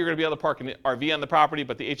you thought you were going to be able to park an RV on the property,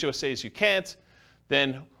 but the HOA says you can't,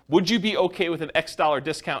 then would you be okay with an X dollar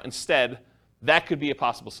discount instead? That could be a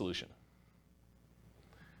possible solution.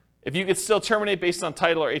 If you could still terminate based on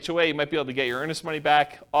title or HOA, you might be able to get your earnest money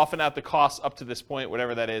back, often out the costs up to this point,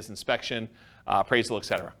 whatever that is, inspection, appraisal,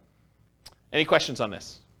 etc. Any questions on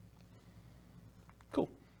this? Cool.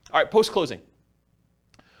 All right, post-closing.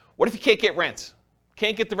 What if you can't get rent?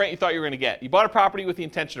 Can't get the rent you thought you were going to get? You bought a property with the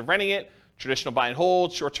intention of renting it, traditional buy and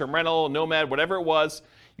hold, short-term rental, nomad, whatever it was.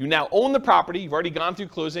 You now own the property. You've already gone through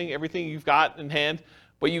closing, everything you've got in hand,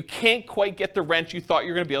 but you can't quite get the rent you thought you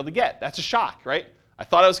were going to be able to get. That's a shock, right? I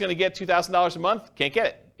thought I was going to get $2,000 a month. Can't get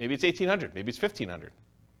it. Maybe it's $1,800. Maybe it's $1,500.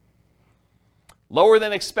 Lower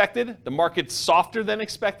than expected. The market's softer than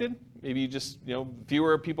expected. Maybe you just,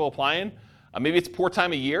 fewer people applying. Maybe it's poor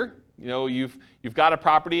time of year. You've got a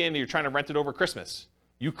property and you're trying to rent it over Christmas.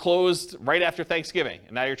 You closed right after Thanksgiving,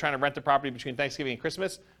 and now you're trying to rent the property between Thanksgiving and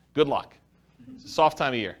Christmas. Good luck. It's a soft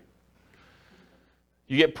time of year.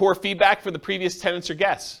 You get poor feedback from the previous tenants or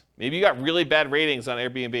guests. Maybe you got really bad ratings on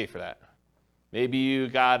Airbnb for that. Maybe you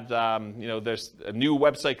got, there's a new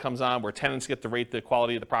website comes on where tenants get to rate the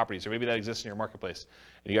quality of the properties, or maybe that exists in your marketplace,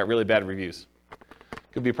 and you got really bad reviews.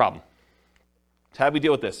 Could be a problem. So how do we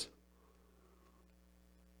deal with this?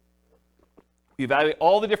 We evaluate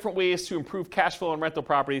all the different ways to improve cash flow on rental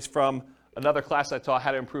properties from another class I taught,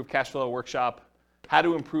 How to Improve Cash Flow Workshop, How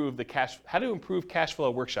to Improve Cash Flow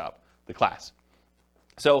Workshop, the class.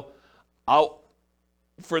 So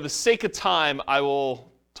for the sake of time, I will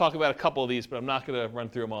talk about a couple of these, but I'm not going to run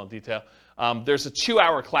through them all in detail. There's a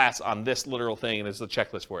 2-hour class on this literal thing, and there's a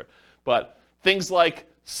checklist for it. But things like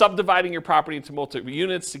subdividing your property into multiple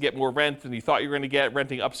units to get more rent than you thought you were going to get,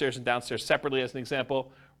 renting upstairs and downstairs separately as an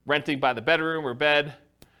example, renting by the bedroom or bed,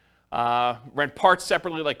 rent parts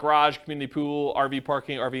separately like garage, community pool, RV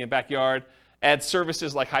parking, RV and backyard, add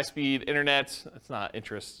services like high-speed internet. That's not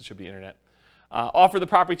interest, it should be internet. Offer the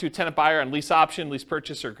property to a tenant buyer on lease option, lease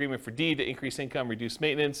purchase, or agreement for deed to increase income, reduce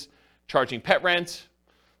maintenance, charging pet rent,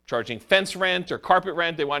 charging fence rent or carpet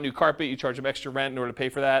rent. They want new carpet, you charge them extra rent in order to pay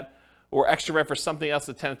for that, or extra rent for something else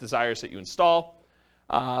the tenant desires that you install.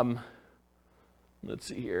 Let's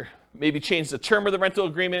see here. Maybe change the term of the rental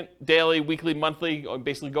agreement, daily, weekly, monthly, or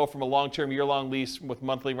basically go from a long-term, year-long lease with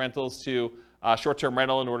monthly rentals to short-term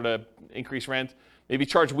rental in order to increase rent. Maybe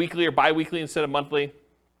charge weekly or bi-weekly instead of monthly.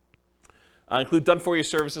 Include done-for-you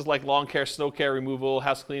services like lawn care, snow care, removal,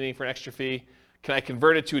 house cleaning for an extra fee. Can I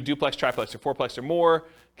convert it to a duplex, triplex, or fourplex or more?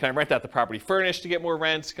 Can I rent out the property furnished to get more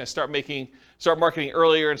rent? Can I start marketing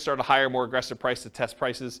earlier and start a higher, more aggressive price to test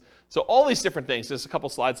prices? So all these different things. There's a couple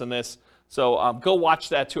slides on this. So go watch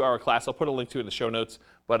that 2-hour class. I'll put a link to it in the show notes.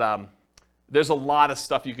 But there's a lot of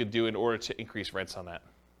stuff you could do in order to increase rents on that.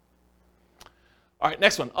 All right,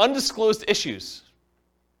 next one, undisclosed issues.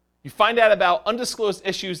 You find out about undisclosed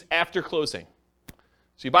issues after closing.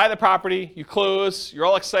 So you buy the property, you close, you're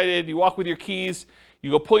all excited, you walk with your keys,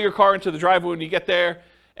 you go pull your car into the driveway when you get there,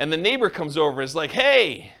 and the neighbor comes over and is like,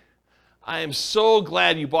 hey, I am so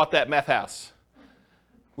glad you bought that meth house.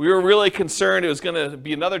 We were really concerned it was going to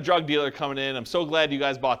be another drug dealer coming in. I'm so glad you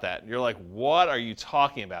guys bought that. And you're like, what are you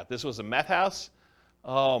talking about? This was a meth house?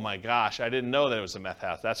 Oh my gosh, I didn't know that it was a meth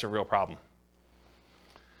house. That's a real problem.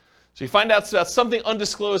 So you find out about something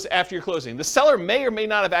undisclosed after your closing. The seller may or may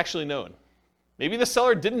not have actually known. Maybe the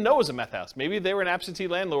seller didn't know it was a meth house. Maybe they were an absentee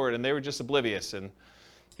landlord and they were just oblivious, and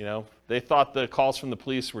they thought the calls from the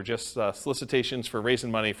police were just solicitations for raising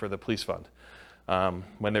money for the police fund,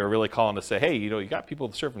 when they were really calling to say, hey, you got people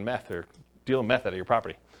serving meth or dealing meth out of your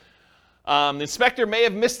property. The inspector may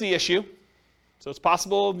have missed the issue. So it's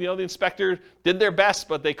possible the inspector did their best,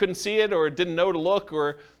 but they couldn't see it or didn't know to look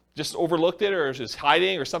or just overlooked it or was just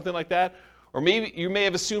hiding or something like that. Or maybe you may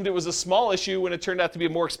have assumed it was a small issue when it turned out to be a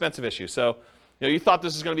more expensive issue. So you thought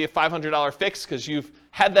this was going to be a $500 fix because you've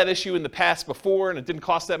had that issue in the past before and it didn't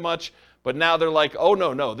cost that much. But now they're like, oh,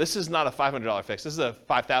 no, this is not a $500 fix. This is a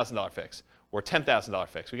 $5,000 fix or $10,000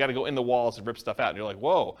 fix. We got to go in the walls and rip stuff out. And you're like,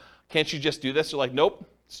 whoa, can't you just do this? They're like, nope,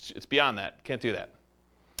 it's beyond that. Can't do that.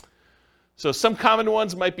 So some common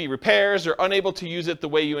ones might be repairs or unable to use it the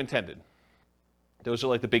way you intended. Those are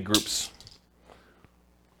like the big groups.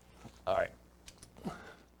 All right.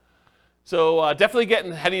 So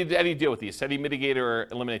definitely how do you deal with these? How do you mitigate or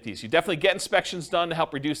eliminate these? You definitely get inspections done to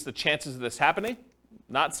help reduce the chances of this happening.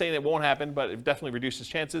 Not saying it won't happen, but it definitely reduces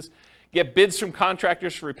chances. Get bids from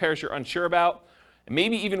contractors for repairs you're unsure about, and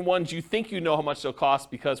maybe even ones you think you know how much they'll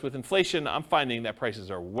cost, because with inflation, I'm finding that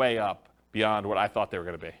prices are way up beyond what I thought they were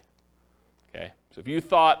going to be. Okay, so if you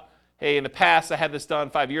thought, hey, in the past I had this done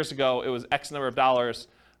 5 years ago, it was X number of dollars,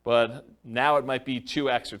 but now it might be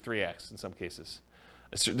 2X or 3X in some cases.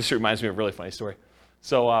 This reminds me of a really funny story.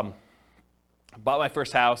 So I bought my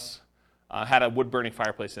first house, had a wood-burning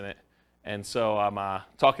fireplace in it, and so I'm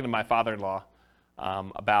talking to my father-in-law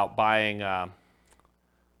about buying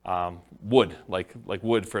wood, like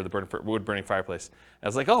wood for the wood-burning fireplace. And I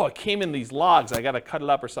was like, oh, it came in these logs. I got to cut it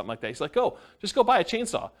up or something like that. He's like, oh, just go buy a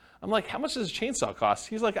chainsaw. I'm like, how much does a chainsaw cost?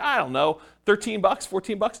 He's like, I don't know, $13,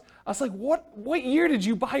 $14. I was like, what year did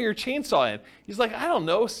you buy your chainsaw in? He's like, I don't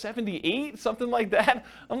know, 78, something like that.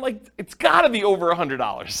 I'm like, it's got to be over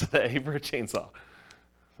 $100 today for a chainsaw.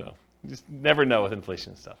 So you just never know with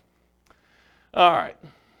inflation and stuff. All right.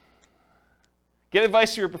 Get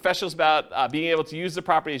advice from your professionals about being able to use the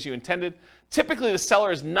property as you intended. Typically, the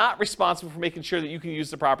seller is not responsible for making sure that you can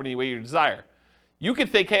use the property the way you desire. You can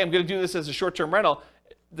think, hey, I'm going to do this as a short-term rental.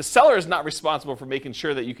 The seller is not responsible for making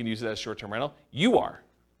sure that you can use it as a short-term rental. You are.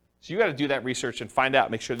 So you got to do that research and find out,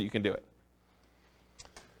 make sure that you can do it.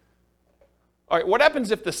 All right, what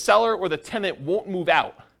happens if the seller or the tenant won't move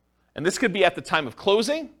out? And this could be at the time of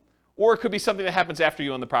closing, or it could be something that happens after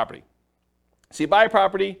you own the property. So you buy a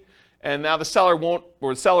property, and now the seller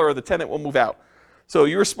or the tenant won't move out. So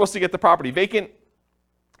you were supposed to get the property vacant.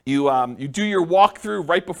 You do your walkthrough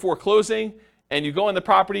right before closing, and you go in the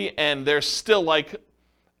property, and there's still like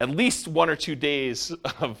at least 1 or 2 days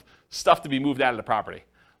of stuff to be moved out of the property.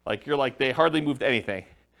 Like you're like, they hardly moved anything.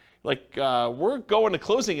 Like, we're going to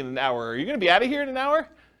closing in an hour. Are you going to be out of here in an hour? And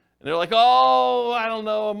they're like, oh, I don't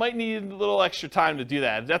know. I might need a little extra time to do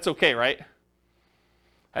that. That's okay, right?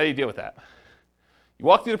 How do you deal with that? You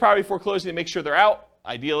walk through the property before closing to make sure they're out,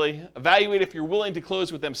 ideally. Evaluate if you're willing to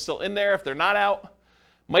close with them still in there. If they're not out,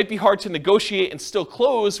 might be hard to negotiate and still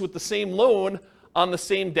close with the same loan on the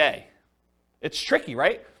same day. It's tricky,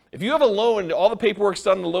 right? If you have a loan, all the paperwork's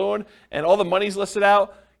done on the loan, and all the money's listed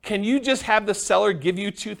out, can you just have the seller give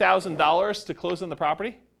you $2,000 to close on the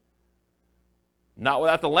property? Not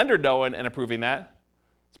without the lender knowing and approving that.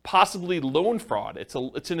 It's possibly loan fraud. It's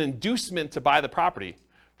an inducement to buy the property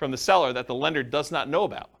from the seller that the lender does not know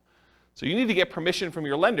about. So you need to get permission from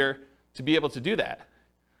your lender to be able to do that.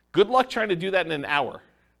 Good luck trying to do that in an hour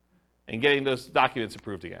and getting those documents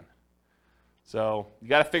approved again. So you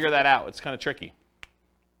got to figure that out. It's kind of tricky.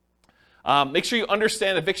 Make sure you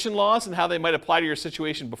understand eviction laws and how they might apply to your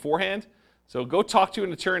situation beforehand. So go talk to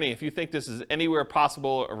an attorney if you think this is anywhere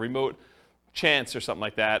possible, a remote chance or something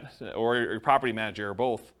like that, or your property manager or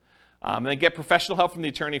both. And then get professional help from the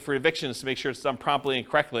attorney for evictions to make sure it's done promptly and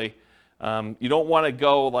correctly. You don't want to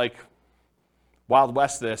go like Wild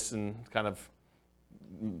West this and kind of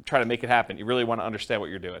try to make it happen. You really want to understand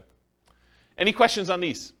what you're doing. Any questions on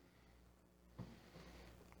these?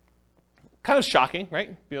 Kind of shocking,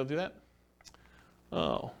 right? Be able to do that?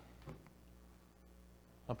 Oh.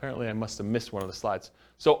 Apparently I must have missed one of the slides.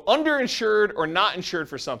 So underinsured or not insured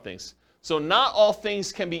for some things. So not all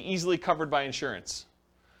things can be easily covered by insurance.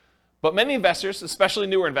 But many investors, especially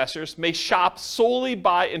newer investors, may shop solely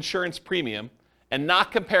by insurance premium and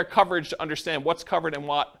not compare coverage to understand what's covered and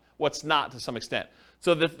what's not to some extent.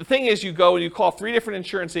 So the thing is, you go and you call 3 different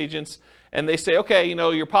insurance agents, and they say, okay,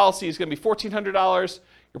 your policy is going to be $1,400,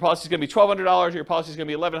 your policy is going to be $1,200, your policy is going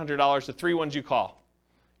to be $1,100, the 3 ones you call.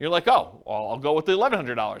 You're like, oh, well, I'll go with the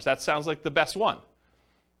 $1,100. That sounds like the best one.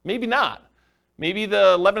 Maybe not. Maybe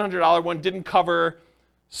the $1,100 one didn't cover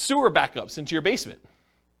sewer backups into your basement.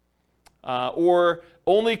 Or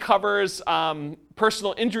only covers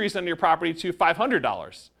personal injuries on your property to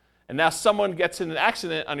 $500. And now someone gets in an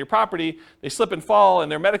accident on your property, they slip and fall,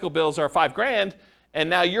 and their medical bills are $5,000, and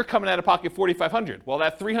now you're coming out of pocket $4,500. Well,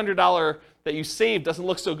 that $300 that you saved doesn't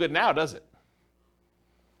look so good now, does it?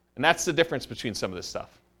 And that's the difference between some of this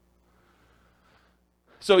stuff.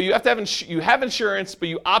 So you have to have you have insurance, but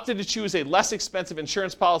you opted to choose a less expensive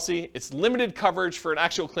insurance policy. It's limited coverage for an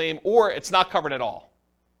actual claim, or it's not covered at all.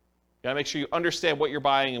 You gotta make sure you understand what you're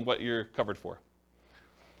buying and what you're covered for.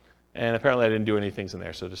 And apparently I didn't do any things in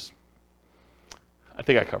there, so I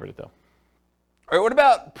think I covered it though. All right, what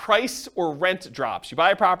about price or rent drops? You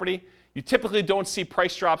buy a property, you typically don't see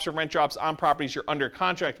price drops or rent drops on properties you're under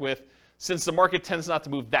contract with, since the market tends not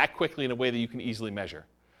to move that quickly in a way that you can easily measure.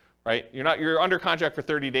 Right? You're under contract for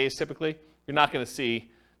 30 days typically. You're not going to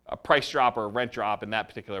see a price drop or a rent drop in that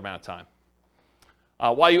particular amount of time.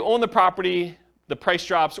 While you own the property, the price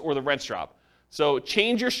drops or the rents drop. So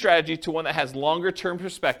change your strategy to one that has longer term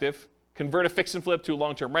perspective. Convert a fix and flip to a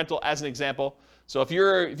long-term rental as an example. So if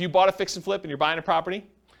you bought a fix and flip and you're buying a property,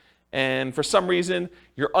 and for some reason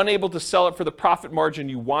you're unable to sell it for the profit margin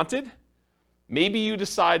you wanted, maybe you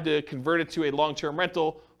decide to convert it to a long-term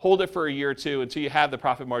rental, hold it for a year or two until you have the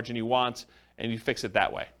profit margin you want, and you fix it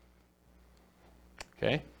that way.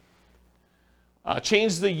 Okay.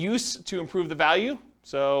 Change the use to improve the value.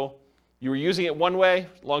 So you were using it one way,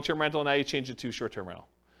 long-term rental, now you change it to short-term rental.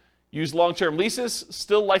 Use long-term leases,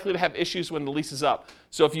 still likely to have issues when the lease is up.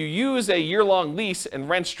 So if you use a year-long lease and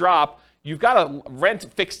rents drop, you've got a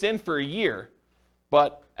rent fixed in for a year,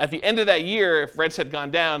 but at the end of that year, if rents had gone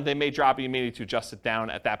down, they may drop and you may need to adjust it down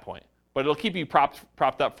at that point. But it'll keep you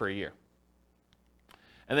propped up for a year.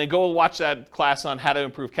 And then go watch that class on how to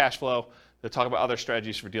improve cash flow. They'll talk about other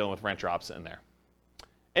strategies for dealing with rent drops in there.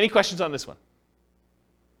 Any questions on this one?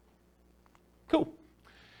 Cool.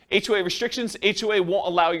 HOA restrictions. HOA won't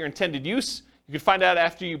allow your intended use. You can find out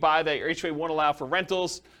after you buy that your HOA won't allow for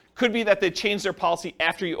rentals. Could be that they change their policy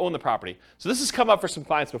after you own the property. So this has come up for some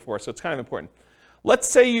clients before, so it's kind of important. Let's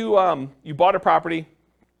say you bought a property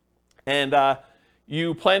and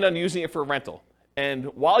you planned on using it for a rental. And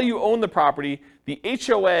while you own the property, the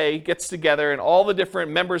HOA gets together and all the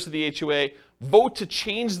different members of the HOA vote to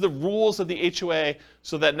change the rules of the HOA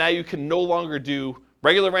so that now you can no longer do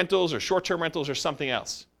regular rentals or short-term rentals or something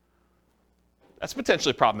else. That's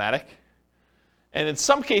potentially problematic. And in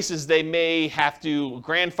some cases, they may have to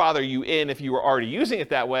grandfather you in if you were already using it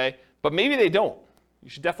that way, but maybe they don't. You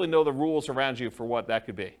should definitely know the rules around you for what that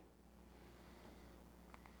could be.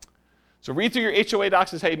 So read through your HOA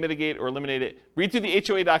docs is how you mitigate or eliminate it. Read through the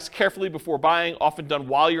HOA docs carefully before buying, often done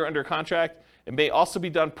while you're under contract. It may also be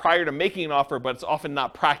done prior to making an offer, but it's often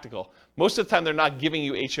not practical. Most of the time, they're not giving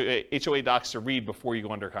you HOA docs to read before you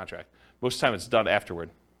go under contract. Most of the time, it's done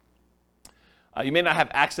afterward. You may not have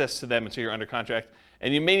access to them until you're under contract,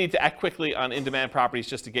 and you may need to act quickly on in-demand properties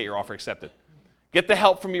just to get your offer accepted. Get the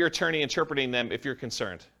help from your attorney interpreting them if you're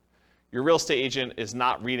concerned. Your real estate agent is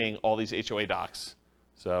not reading all these HOA docs.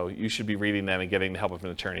 So you should be reading them and getting the help of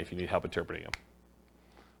an attorney if you need help interpreting them.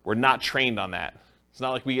 We're not trained on that. It's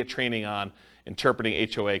not like we get training on interpreting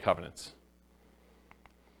HOA covenants.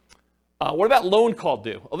 What about loan call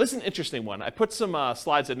due? Oh, this is an interesting one. I put some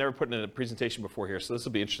slides I've never put in a presentation before here, so this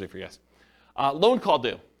will be interesting for you guys. Loan call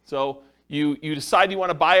due. So you decide you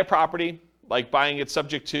want to buy a property, like buying it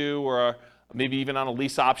subject to, or maybe even on a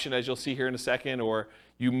lease option, as you'll see here in a second, or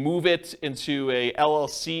you move it into a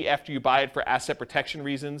LLC after you buy it for asset protection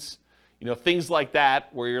reasons. You know, things like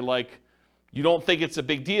that where you're like, you don't think it's a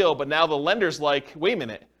big deal, but now the lender's like, wait a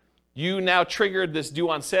minute, you now triggered this due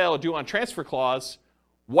on sale or due on transfer clause.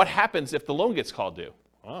 What happens if the loan gets called due?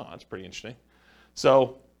 Oh, that's pretty interesting.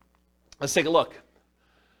 So let's take a look.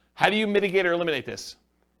 How do you mitigate or eliminate this?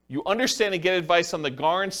 You understand and get advice on the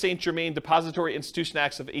Garn-St. Germain Depository Institution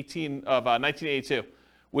Acts of 1982,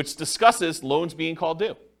 which discusses loans being called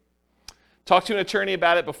due. Talk to an attorney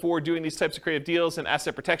about it before doing these types of creative deals and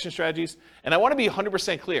asset protection strategies. And I want to be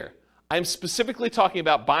 100% clear. I'm specifically talking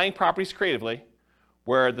about buying properties creatively,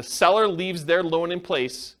 where the seller leaves their loan in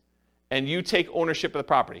place and you take ownership of the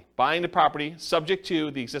property. Buying the property subject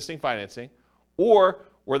to the existing financing, or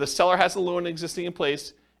where the seller has the loan existing in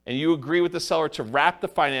place and you agree with the seller to wrap the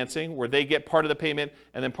financing where they get part of the payment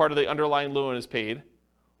and then part of the underlying loan is paid.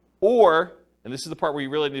 Or, and this is the part where you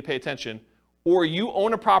really need to pay attention, or you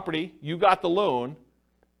own a property, you got the loan,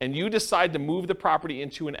 and you decide to move the property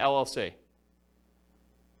into an LLC.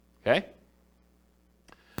 Okay?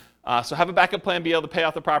 So have a backup plan, be able to pay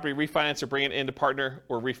off the property, refinance, or bring it in to partner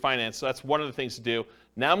or refinance. So that's one of the things to do.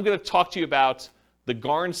 Now I'm going to talk to you about the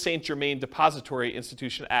Garn-St. Germain Depository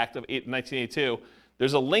Institution Act of 1982.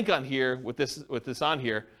 There's a link on here with this on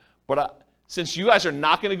here, but since you guys are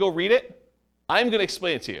not going to go read it, I'm going to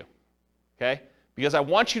explain it to you, okay? Because I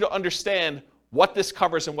want you to understand what this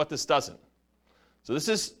covers and what this doesn't. So this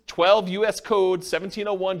is 12 U.S. Code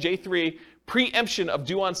 1701 J3, preemption of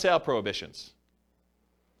due on sale prohibitions.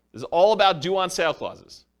 This is all about due on sale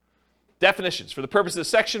clauses. Definitions. For the purposes of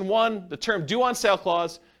Section 1, the term due on sale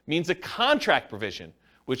clause means a contract provision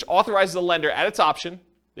which authorizes the lender at its option,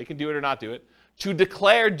 they can do it or not do it, to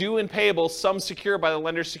declare due and payable sums secured by the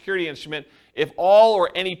lender's security instrument if all or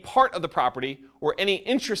any part of the property or any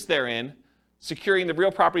interest therein securing the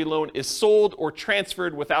real property loan is sold or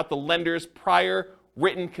transferred without the lender's prior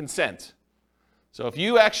written consent. So if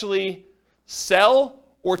you actually sell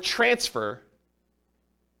or transfer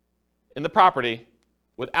in the property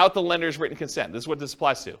without the lender's written consent, this is what this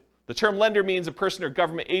applies to. The term lender means a person or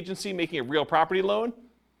government agency making a real property loan,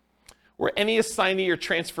 or any assignee or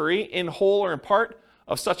transferee in whole or in part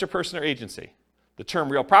of such a person or agency. The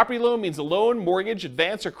term real property loan means a loan, mortgage,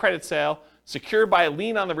 advance, or credit sale secured by a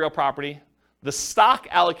lien on the real property, the stock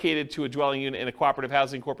allocated to a dwelling unit in a cooperative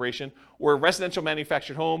housing corporation or a residential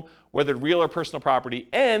manufactured home, whether real or personal property,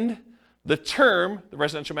 and the term, the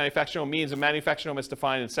residential manufactured home, means a manufactured home is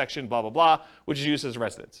defined in section blah, blah, blah, which is used as a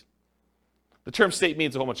residence. The term state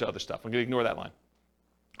means a whole bunch of other stuff. I'm going to ignore that line.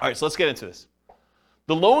 All right, so let's get into this.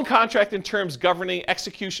 The loan contract and terms governing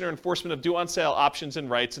execution or enforcement of due on sale options and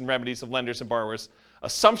rights and remedies of lenders and borrowers,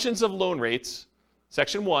 assumptions of loan rates,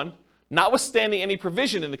 Section 1, notwithstanding any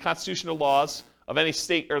provision in the constitutional laws of any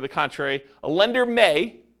state or the contrary, a lender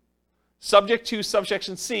may, subject to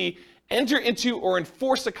subsection C, enter into or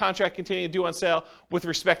enforce a contract containing a due on sale with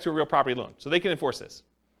respect to a real property loan. So they can enforce this.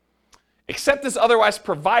 Except as otherwise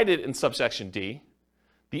provided in subsection D,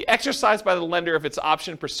 the exercise by the lender of its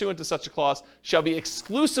option pursuant to such a clause shall be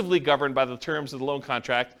exclusively governed by the terms of the loan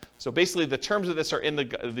contract. So basically the terms of this are in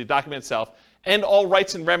the document itself, and all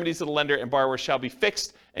rights and remedies of the lender and borrower shall be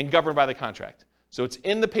fixed and governed by the contract. So it's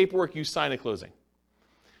in the paperwork you sign at closing.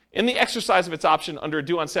 In the exercise of its option under a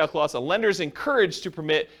due on sale clause, a lender is encouraged to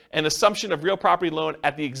permit an assumption of real property loan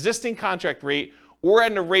at the existing contract rate or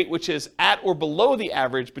at a rate which is at or below the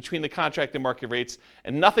average between the contract and market rates,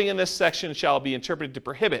 and nothing in this section shall be interpreted to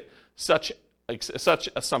prohibit such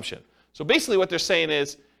assumption. So basically what they're saying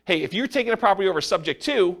is, hey, if you're taking a property over subject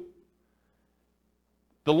to,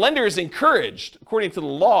 the lender is encouraged, according to the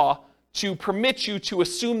law, to permit you to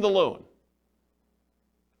assume the loan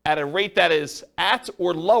at a rate that is at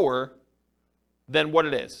or lower than what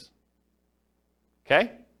it is.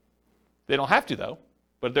 Okay? They don't have to, though,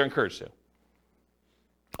 but they're encouraged to.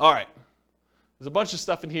 All right. There's a bunch of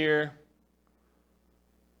stuff in here.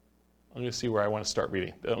 I'm going to see where I want to start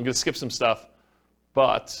reading. I'm going to skip some stuff.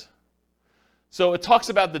 So it talks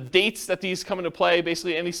about the dates that these come into play,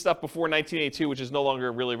 basically any stuff before 1982, which is no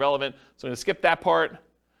longer really relevant. So I'm going to skip that part.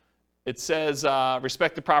 It says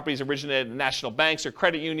respective properties originated in national banks or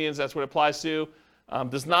credit unions. That's what it applies to.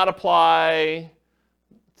 Does not apply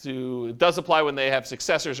to, it does apply when they have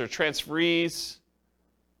successors or transferees.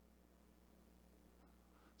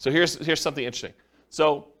 So here's something interesting.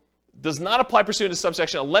 So does not apply pursuant to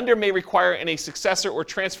subsection. A lender may require any successor or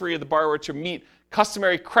transferee of the borrower to meet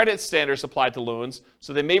customary credit standards applied to loans.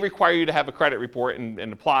 So they may require you to have a credit report and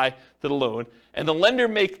apply to the loan. And the lender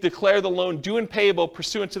may declare the loan due and payable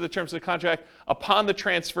pursuant to the terms of the contract upon the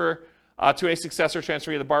transfer to a successor or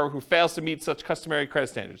transferee of the borrower who fails to meet such customary credit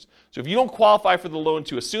standards. So if you don't qualify for the loan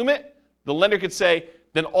to assume it, the lender could say,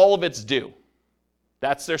 then all of it's due.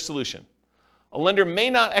 That's their solution. A lender may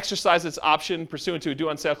not exercise its option pursuant to a due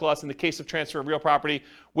on sale clause in the case of transfer of real property,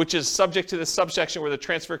 which is subject to this subsection where the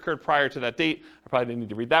transfer occurred prior to that date. I probably didn't need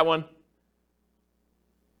to read that one.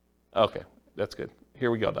 Okay, that's good.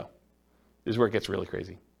 Here we go, though. This is where it gets really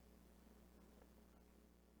crazy.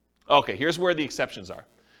 Okay, here's where the exceptions are.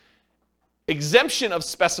 Exemption of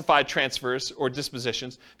specified transfers or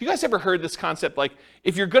dispositions. Have you guys ever heard this concept? Like,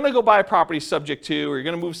 if you're going to go buy a property subject to, or you're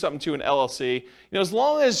going to move something to an LLC, as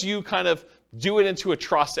long as you kind of do it into a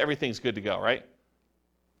trust, everything's good to go, right?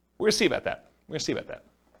 We're going to see about that.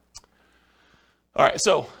 All right,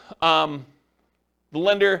 so the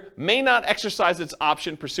lender may not exercise its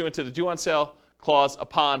option pursuant to the due on sale clause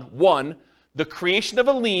upon 1, the creation of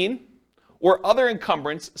a lien or other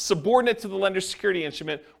encumbrance subordinate to the lender's security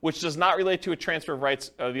instrument, which does not relate to a transfer of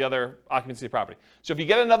rights of the other occupancy of the property. So if you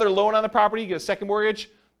get another loan on the property, you get a second mortgage,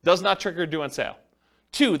 does not trigger due on sale.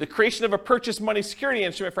 2, the creation of a purchase money security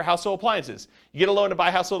instrument for household appliances. You get a loan to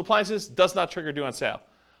buy household appliances, does not trigger due on sale.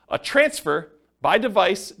 A transfer by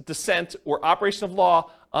device, descent, or operation of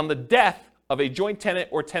law on the death of a joint tenant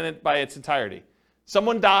or tenant by its entirety.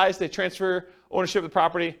 Someone dies, they transfer ownership of the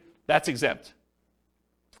property, that's exempt.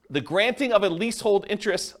 The granting of a leasehold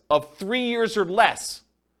interest of 3 years or less.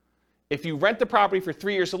 If you rent the property for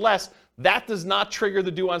 3 years or less, that does not trigger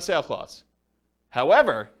the due on sale clause.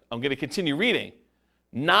 However, I'm going to continue reading.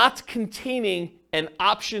 Not containing an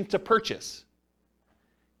option to purchase.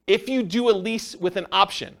 If you do a lease with an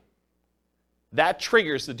option, that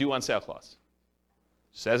triggers the due on sale clause.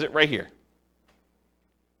 Says it right here.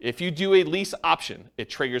 If you do a lease option, it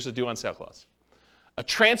triggers the due on sale clause. A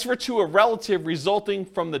transfer to a relative resulting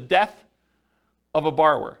from the death of a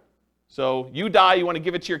borrower. So you die, you want to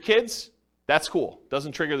give it to your kids, that's cool.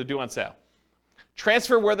 Doesn't trigger the due on sale.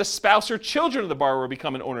 Transfer where the spouse or children of the borrower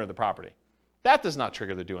become an owner of the property. That does not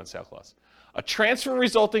trigger the due on sale clause. A transfer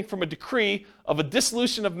resulting from a decree of a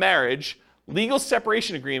dissolution of marriage, legal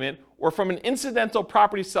separation agreement, or from an incidental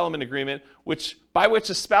property settlement agreement by which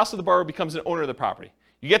the spouse of the borrower becomes an owner of the property.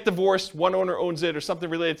 You get divorced, one owner owns it or something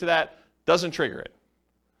related to that, doesn't trigger it.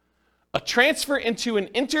 A transfer into an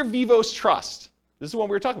inter vivos trust. This is the one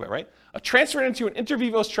we were talking about, right? A transfer into an inter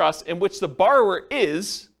vivos trust in which the borrower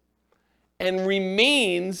is and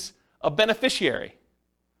remains a beneficiary,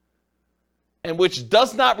 and which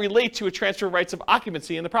does not relate to a transfer of rights of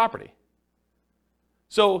occupancy in the property.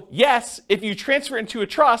 So yes, if you transfer into a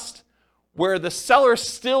trust where the seller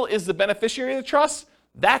still is the beneficiary of the trust,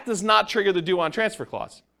 that does not trigger the due on transfer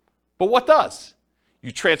clause. But what does?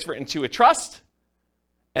 You transfer into a trust,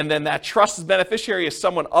 and then that trust's beneficiary is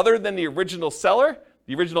someone other than the original seller,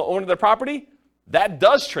 the original owner of the property, that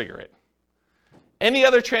does trigger it. Any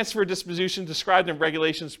other transfer or disposition described in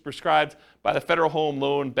regulations prescribed by the Federal Home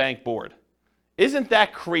Loan Bank Board. Isn't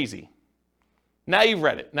that crazy? Now you've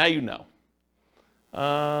read it. Now you know.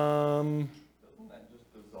 Doesn't that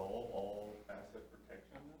just dissolve all asset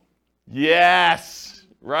protection? Yes.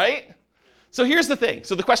 Right? So here's the thing.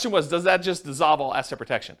 So the question was, does that just dissolve all asset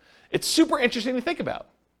protection? It's super interesting to think about.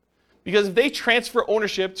 Because if they transfer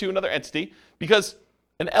ownership to another entity, because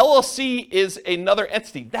an LLC is another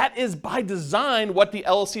entity, that is by design what the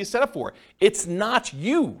LLC is set up for. It's not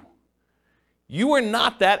you. You are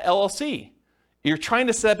not that LLC. You're trying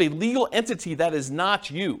to set up a legal entity that is not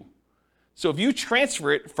you. So if you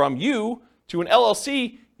transfer it from you to an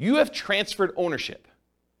LLC, you have transferred ownership.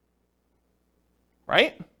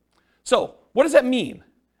 Right? So what does that mean?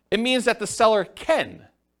 It means that the seller can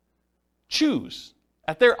choose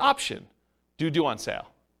at their option do due on sale.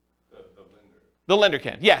 The lender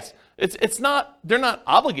can, yes. It's not, they're not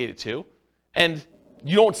obligated to, and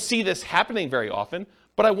you don't see this happening very often,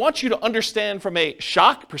 but I want you to understand from a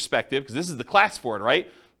shock perspective, because this is the class for it,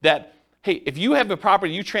 right? That, hey, if you have a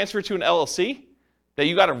property you transfer to an LLC that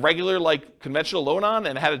you got a regular, like, conventional loan on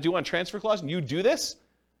and had a due on transfer clause, and you do this,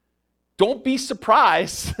 don't be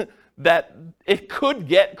surprised that it could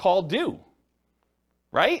get called due,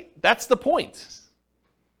 right? That's the point.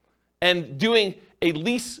 And doing a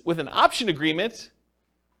lease with an option agreement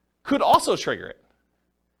could also trigger it.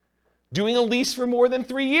 Doing a lease for more than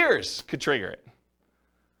 3 years could trigger it,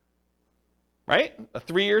 right? A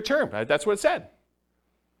 3-year term, that's what it said.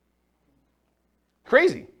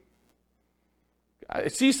 Crazy. I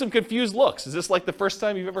see some confused looks. Is this like the first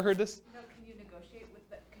time you've ever heard this? No, can you negotiate with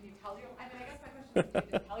can you tell your, I guess my question is,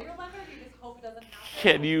 can you tell your lender, or do you just hope it doesn't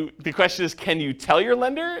happen? The question is, can you tell your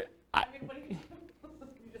lender? What do you do? You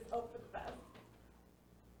just hope for the best.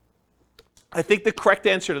 I think the correct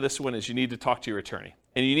answer to this one is you need to talk to your attorney.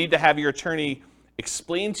 And you need to have your attorney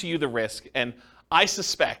explain to you the risk. And I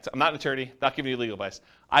suspect, I'm not an attorney, not giving you legal advice,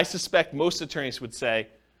 I suspect most attorneys would say,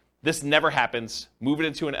 this never happens, move it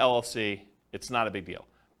into an LLC, it's not a big deal.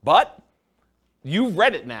 But you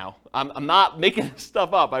read it now. I'm not making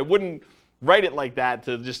stuff up. I wouldn't write it like that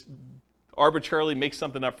to just arbitrarily make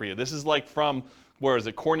something up for you. This is like from, where is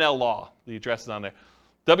it, Cornell Law. The address is on there.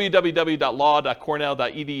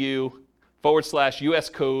 www.law.cornell.edu/US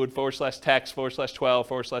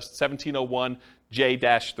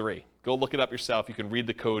code/text/12/1701J-3. Go look it up yourself. You can read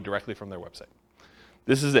the code directly from their website.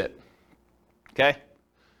 This is it. Okay?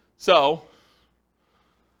 So,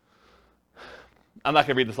 I'm not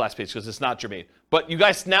going to read this last page because it's not germane. But you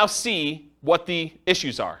guys now see what the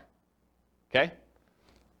issues are. Okay?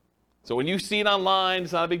 So when you see it online,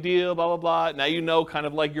 it's not a big deal, blah, blah, blah. Now you know kind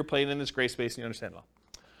of like you're playing in this gray space and you understand it all.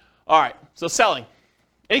 All right, so selling.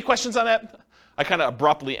 Any questions on that? I kind of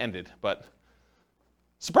abruptly ended, but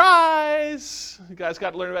surprise! You guys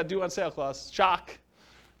got to learn about due on sale clause. Shock.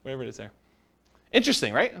 Whatever it is there.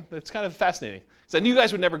 Interesting, right? It's kind of fascinating. So I knew you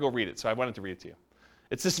guys would never go read it, so I wanted to read it to you.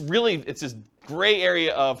 It's this gray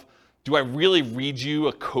area of, do I really read you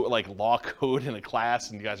a code, like law code in a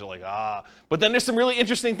class? And you guys are like, ah. But then there's some really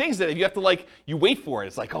interesting things that you have to you wait for it.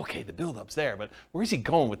 It's like, okay, the build-up's there, but where is he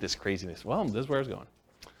going with this craziness? Well, this is where I was going.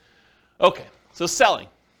 Okay, so selling.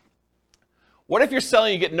 What if you're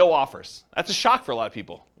selling, you get no offers? That's a shock for a lot of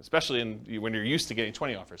people, especially when you're used to getting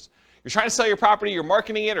 20 offers. You're trying to sell your property, you're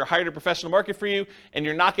marketing it or hired a professional market for you, and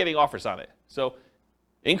you're not getting offers on it. So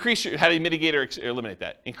how do you mitigate or eliminate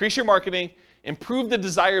that? Increase your marketing, improve the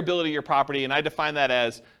desirability of your property, and I define that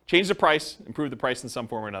as change the price, improve the price in some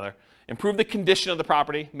form or another, improve the condition of the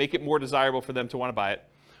property, make it more desirable for them to want to buy it,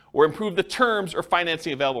 or improve the terms or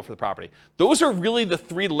financing available for the property. Those are really the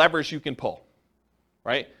three levers you can pull,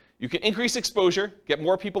 right? You can increase exposure, get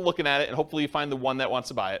more people looking at it, and hopefully you find the one that wants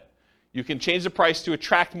to buy it. You can change the price to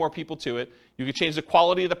attract more people to it. You can change the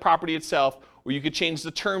quality of the property itself, or you could change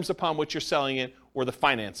the terms upon which you're selling it, or the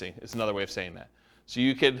financing is another way of saying that. So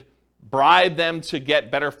you could bribe them to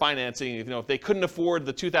get better financing. If they couldn't afford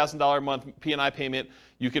the $2,000 a month P&I payment,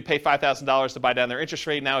 you could pay $5,000 to buy down their interest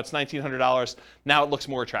rate. Now it's $1,900. Now it looks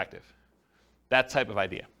more attractive. That type of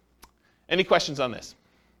idea. Any questions on this?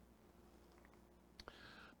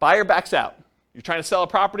 Buyer backs out. You're trying to sell a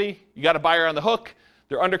property. You got a buyer on the hook.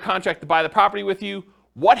 They're under contract to buy the property with you.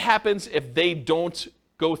 What happens if they don't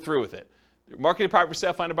go through with it? Market a property for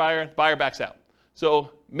sale, find a buyer, buyer backs out.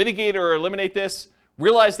 So mitigate or eliminate this.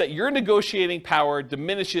 Realize that your negotiating power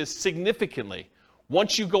diminishes significantly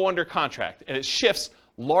once you go under contract, and it shifts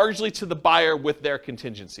largely to the buyer with their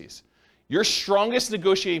contingencies. Your strongest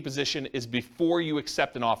negotiating position is before you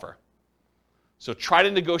accept an offer. So try to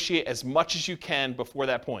negotiate as much as you can before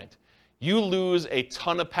that point. You lose a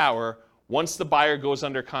ton of power once the buyer goes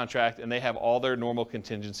under contract and they have all their normal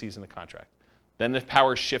contingencies in the contract. Then the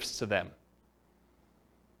power shifts to them.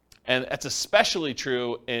 And that's especially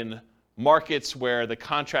true in markets where the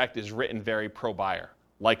contract is written very pro-buyer,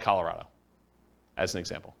 like Colorado, as an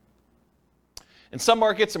example. In some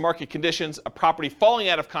markets and market conditions, a property falling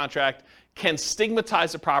out of contract can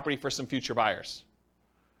stigmatize a property for some future buyers.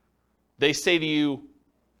 They say to you,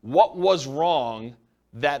 what was wrong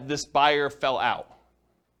that this buyer fell out?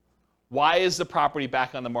 Why is the property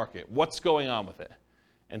back on the market? What's going on with it?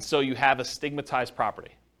 And so you have a stigmatized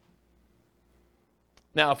property.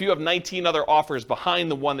 Now, if you have 19 other offers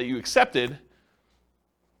behind the one that you accepted,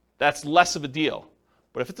 that's less of a deal.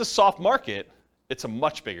 But if it's a soft market, it's a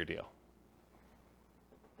much bigger deal.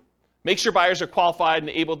 Make sure buyers are qualified and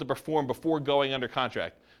able to perform before going under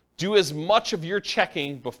contract. Do as much of your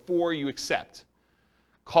checking before you accept.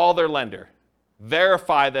 Call their lender.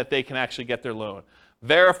 Verify that they can actually get their loan.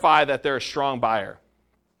 Verify that they're a strong buyer.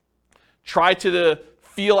 Try to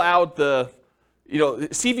feel out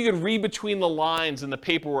see if you can read between the lines in the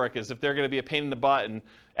paperwork as if they're going to be a pain in the butt and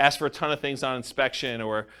ask for a ton of things on inspection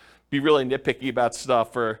or be really nitpicky about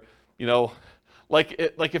stuff, or like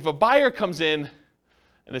if a buyer comes in,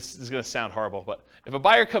 and this is going to sound horrible, but if a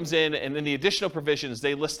buyer comes in and in the additional provisions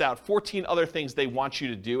they list out 14 other things they want you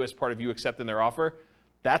to do as part of you accepting their offer,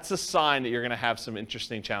 that's a sign that you're going to have some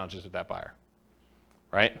interesting challenges with that buyer,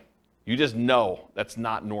 right? You just know that's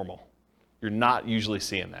not normal. You're not usually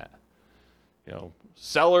seeing that.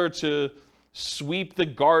 Seller to sweep the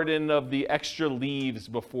garden of the extra leaves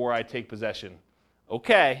before I take possession.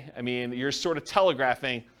 Okay, you're sort of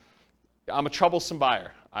telegraphing, I'm a troublesome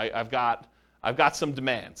buyer. I've got some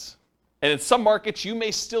demands. And in some markets, you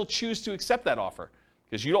may still choose to accept that offer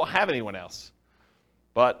because you don't have anyone else.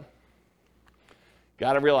 But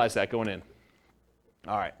got to realize that going in.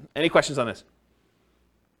 All right, any questions on this?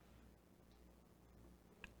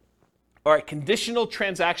 All right, conditional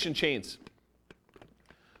transaction chains.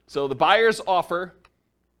 So the buyer's offer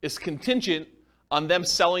is contingent on them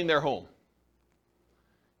selling their home.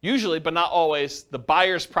 Usually, but not always, the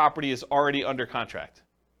buyer's property is already under contract.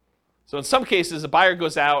 So in some cases, a buyer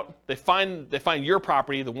goes out, they find your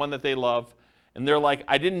property, the one that they love, and they're like,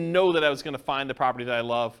 I didn't know that I was going to find the property that I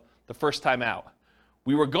love the first time out.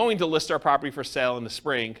 We were going to list our property for sale in the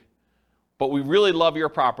spring, but we really love your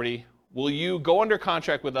property. Will you go under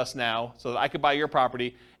contract with us now so that I could buy your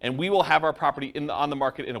property, and we will have our property on the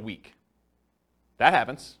market in a week? That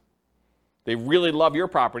happens. They really love your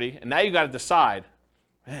property, and now you got to decide,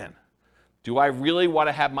 man, do I really want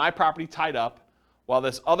to have my property tied up while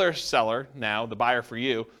this other seller, now the buyer for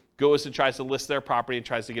you, goes and tries to list their property and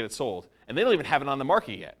tries to get it sold? And they don't even have it on the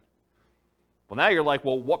market yet. Well, now you're like,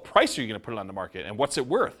 well, what price are you going to put it on the market, and what's it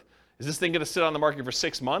worth? Is this thing going to sit on the market for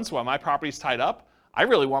 6 months while my property's tied up? I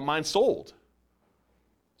really want mine sold.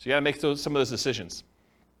 So you got to make some of those decisions.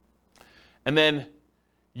 And then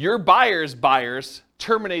your buyers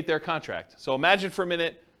terminate their contract. So imagine for a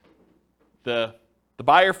minute, the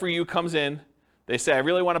buyer for you comes in. They say, I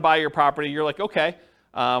really want to buy your property. You're like, okay,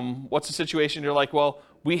 what's the situation? You're like, well,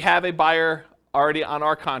 we have a buyer already on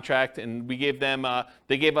our contract, and we gave them,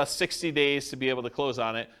 they gave us 60 days to be able to close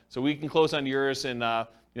on it. So we can close on yours in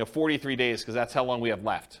 43 days because that's how long we have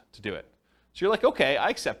left to do it. So you're like, okay, I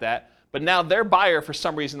accept that. But now their buyer, for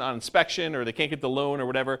some reason on inspection or they can't get the loan or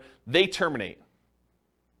whatever, they terminate.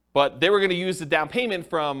 But they were going to use the down payment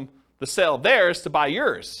from the sale of theirs to buy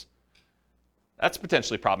yours. That's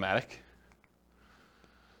potentially problematic.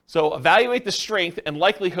 So evaluate the strength and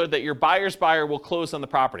likelihood that your buyer's buyer will close on the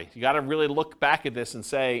property. You got to really look back at this and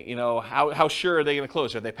say, how sure are they going to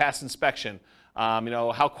close? Are they past inspection?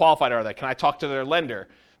 How qualified are they? Can I talk to their lender?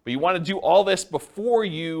 But you want to do all this before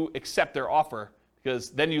you accept their offer, because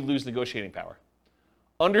then you lose negotiating power.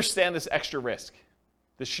 Understand this extra risk.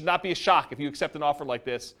 This should not be a shock. If you accept an offer like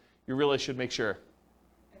this, you really should make sure.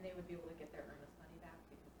 And they would be able to get their earnest money back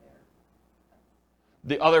because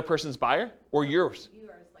The other person's buyer or yours? yours,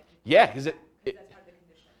 like. Yeah, because That's part of the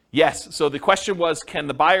condition. yes. So the question was, can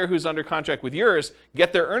the buyer who's under contract with yours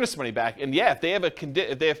get their earnest money back? And yeah, if they have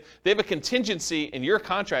a contingency in your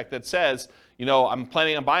contract that says, I'm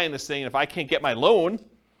planning on buying this thing, and if I can't get my loan,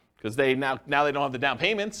 because they now they don't have the down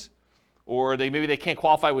payments, or maybe they can't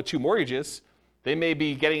qualify with 2 mortgages, they may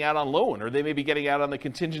be getting out on loan, or they may be getting out on the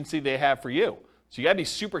contingency they have for you. So you got to be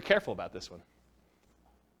super careful about this one.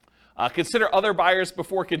 Consider other buyers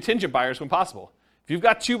before contingent buyers when possible. If you've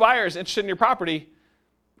got 2 buyers interested in your property,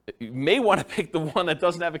 you may want to pick the one that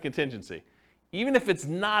doesn't have a contingency, even if it's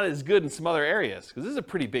not as good in some other areas, because this is a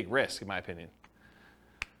pretty big risk, in my opinion.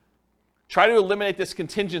 Try to eliminate this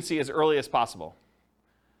contingency as early as possible.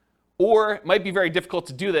 Or it might be very difficult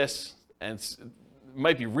to do this, and it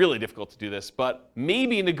might be really difficult to do this, but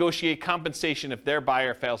maybe negotiate compensation if their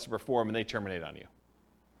buyer fails to perform and they terminate on you.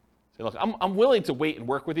 Say, look, I'm willing to wait and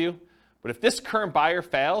work with you, but if this current buyer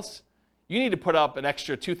fails, you need to put up an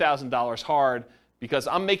extra $2,000 hard, because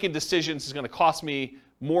I'm making decisions that's going to cost me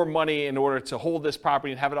more money in order to hold this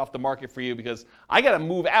property and have it off the market for you, because I got to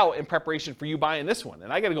move out in preparation for you buying this one,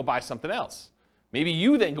 and I got to go buy something else. Maybe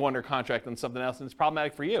you then go under contract on something else and it's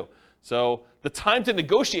problematic for you. So the time to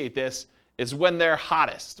negotiate this is when they're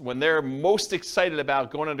hottest, when they're most excited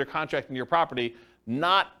about going under contract in your property,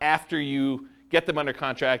 not after you get them under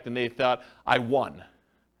contract and they thought, I won,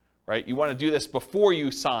 right? You want to do this before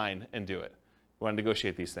you sign and do it. You want to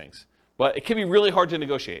negotiate these things. But it can be really hard to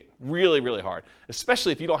negotiate, really, really hard,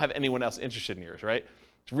 especially if you don't have anyone else interested in yours, right?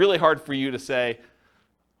 It's really hard for you to say,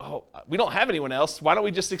 oh, we don't have anyone else. Why don't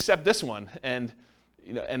we just accept this one? And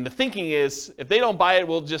the thinking is, if they don't buy it,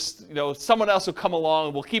 we'll just, someone else will come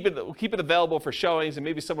along. We'll keep it available for showings, and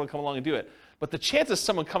maybe someone will come along and do it. But the chance of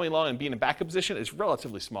someone coming along and being in backup position is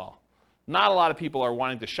relatively small. Not a lot of people are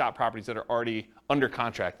wanting to shop properties that are already under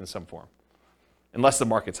contract in some form, unless the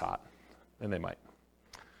market's hot, then they might.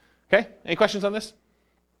 Okay, any questions on this?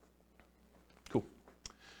 Cool.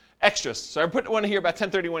 Extras. So I put one here about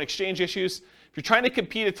 1031 exchange issues. If you're trying to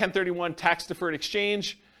compete a 1031 tax-deferred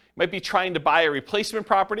exchange, you might be trying to buy a replacement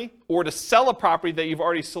property or to sell a property that you've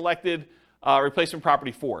already selected a replacement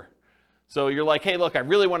property for. So you're like, hey, look, I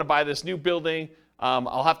really want to buy this new building.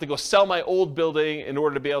 I'll have to go sell my old building in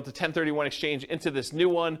order to be able to 1031 exchange into this new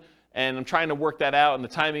one, and I'm trying to work that out and the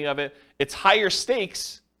timing of it. It's higher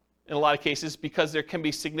stakes in a lot of cases because there can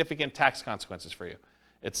be significant tax consequences for you.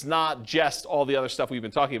 It's not just all the other stuff we've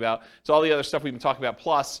been talking about. It's all the other stuff we've been talking about,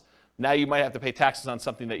 plus now you might have to pay taxes on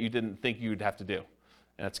something that you didn't think you'd have to do.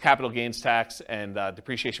 And it's capital gains tax and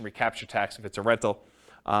depreciation recapture tax if it's a rental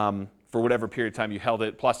for whatever period of time you held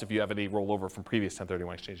it, plus if you have any rollover from previous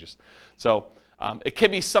 1031 exchanges. So it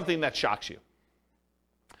can be something that shocks you.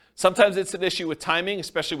 Sometimes it's an issue with timing,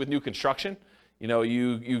 especially with new construction.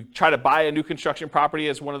 You try to buy a new construction property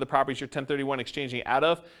as one of the properties you're 1031 exchanging out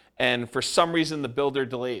of, and for some reason the builder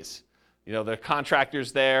delays. The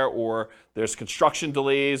contractor's there, or there's construction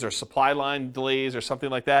delays or supply line delays or something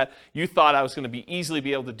like that. You thought I was going to easily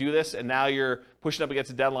be able to do this, and now you're pushing up against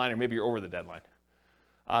a deadline, or maybe you're over the deadline.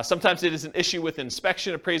 Sometimes it is an issue with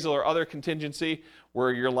inspection, appraisal, or other contingency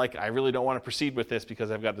where you're like, I really don't want to proceed with this because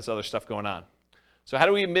I've got this other stuff going on. So how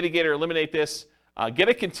do we mitigate or eliminate this? Get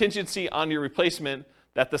a contingency on your replacement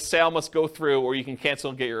that the sale must go through, or you can cancel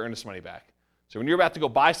and get your earnest money back. So when you're about to go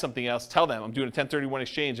buy something else, tell them, I'm doing a 1031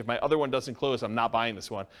 exchange. If my other one doesn't close, I'm not buying this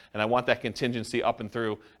one. And I want that contingency up and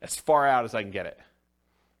through as far out as I can get it,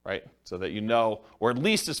 right? So that you know, or at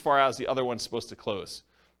least as far out as the other one's supposed to close.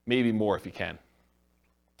 Maybe more if you can.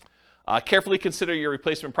 Carefully consider your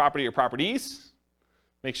replacement property or properties.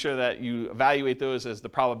 Make sure that you evaluate those as the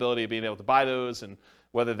probability of being able to buy those and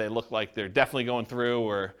whether they look like they're definitely going through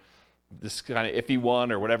or this kind of iffy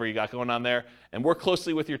one or whatever you got going on there. And work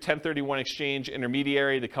closely with your 1031 exchange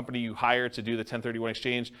intermediary, the company you hire to do the 1031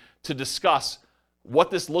 exchange, to discuss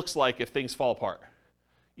what this looks like if things fall apart.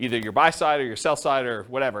 Either your buy side or your sell side or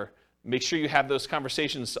whatever. Make sure you have those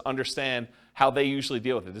conversations to understand how they usually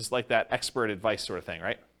deal with it. This is like that expert advice sort of thing,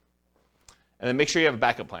 right? And then make sure you have a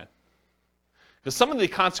backup plan. Because some of the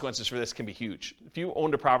consequences for this can be huge. If you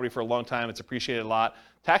owned a property for a long time, it's appreciated a lot.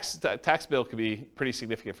 Tax bill could be pretty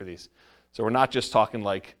significant for these. So we're not just talking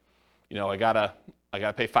like, I got a I got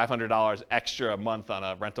to pay $500 extra a month on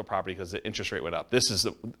a rental property because the interest rate went up. This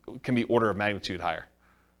can be orders of magnitude higher,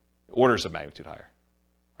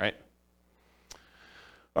 right?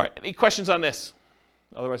 All right, any questions on this?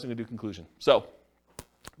 Otherwise, I'm going to do conclusion. So,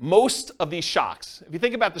 most of these shocks, if you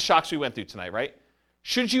think about the shocks we went through tonight, right?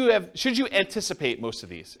 Should you anticipate most of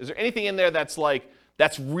these? Is there anything in there that's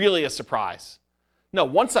really a surprise? No,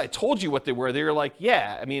 once I told you what they were like,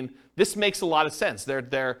 yeah, I mean, this makes a lot of sense.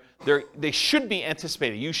 They should be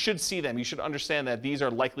anticipated. You should see them. You should understand that these are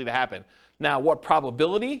likely to happen. Now, what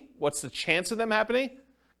probability? What's the chance of them happening?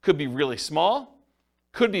 Could be really small,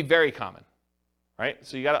 could be very common, right?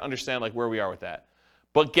 So you got to understand where we are with that.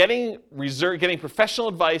 But getting professional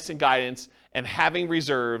advice and guidance and having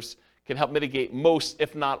reserves can help mitigate most,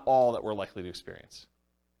 if not all, that we're likely to experience.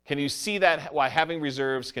 Can you see that? Why having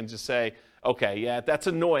reserves can just say, okay, yeah, that's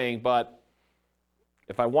annoying, but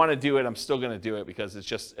if I want to do it, I'm still going to do it because it's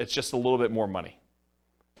just a little bit more money.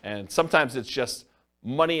 And sometimes it's just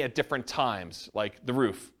money at different times, like the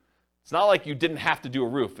roof. It's not like you didn't have to do a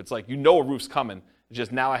roof. It's like a roof's coming. It's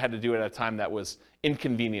just now I had to do it at a time that was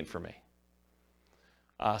inconvenient for me.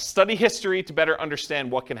 Study history to better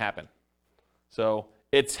understand what can happen. So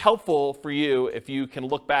it's helpful for you if you can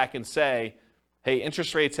look back and say, hey,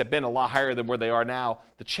 interest rates have been a lot higher than where they are now.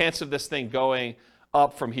 The chance of this thing going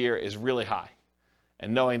up from here is really high.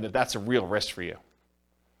 And knowing that that's a real risk for you.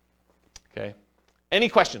 Okay. Any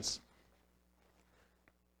questions?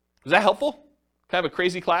 Was that helpful? Kind of a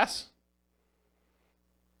crazy class?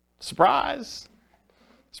 Surprise.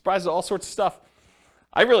 Surprise to all sorts of stuff.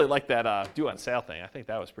 I really like that due on sale thing. I think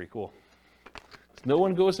that was pretty cool. No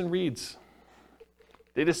one goes and reads.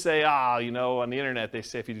 They just say, on the internet, they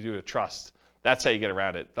say if you do a trust. That's how you get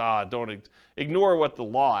around it. Don't ignore what the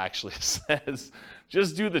law actually says.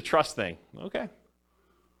 Just do the trust thing. Okay.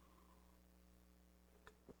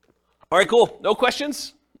 All right, cool. No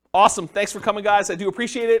questions? Awesome. Thanks for coming, guys. I do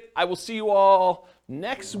appreciate it. I will see you all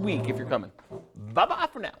next week if you're coming. Bye-bye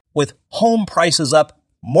for now. With home prices up,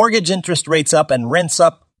 mortgage interest rates up, and rents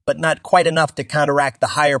up, but not quite enough to counteract the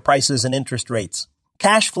higher prices and interest rates,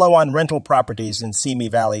 cash flow on rental properties in Simi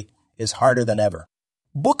Valley is harder than ever.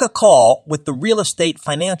 Book a call with the Real Estate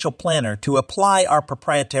Financial Planner to apply our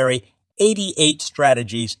proprietary 88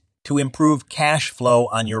 strategies to improve cash flow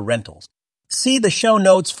on your rentals. See the show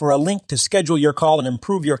notes for a link to schedule your call and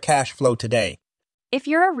improve your cash flow today. If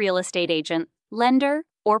you're a real estate agent, lender,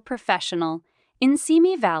 or professional in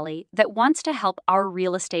Simi Valley that wants to help our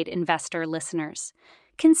real estate investor listeners,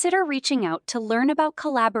 consider reaching out to learn about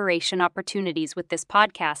collaboration opportunities with this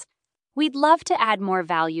podcast. We'd love to add more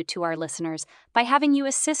value to our listeners by having you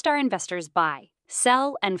assist our investors buy,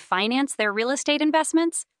 sell, and finance their real estate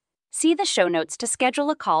investments. See the show notes to schedule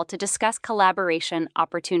a call to discuss collaboration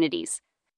opportunities.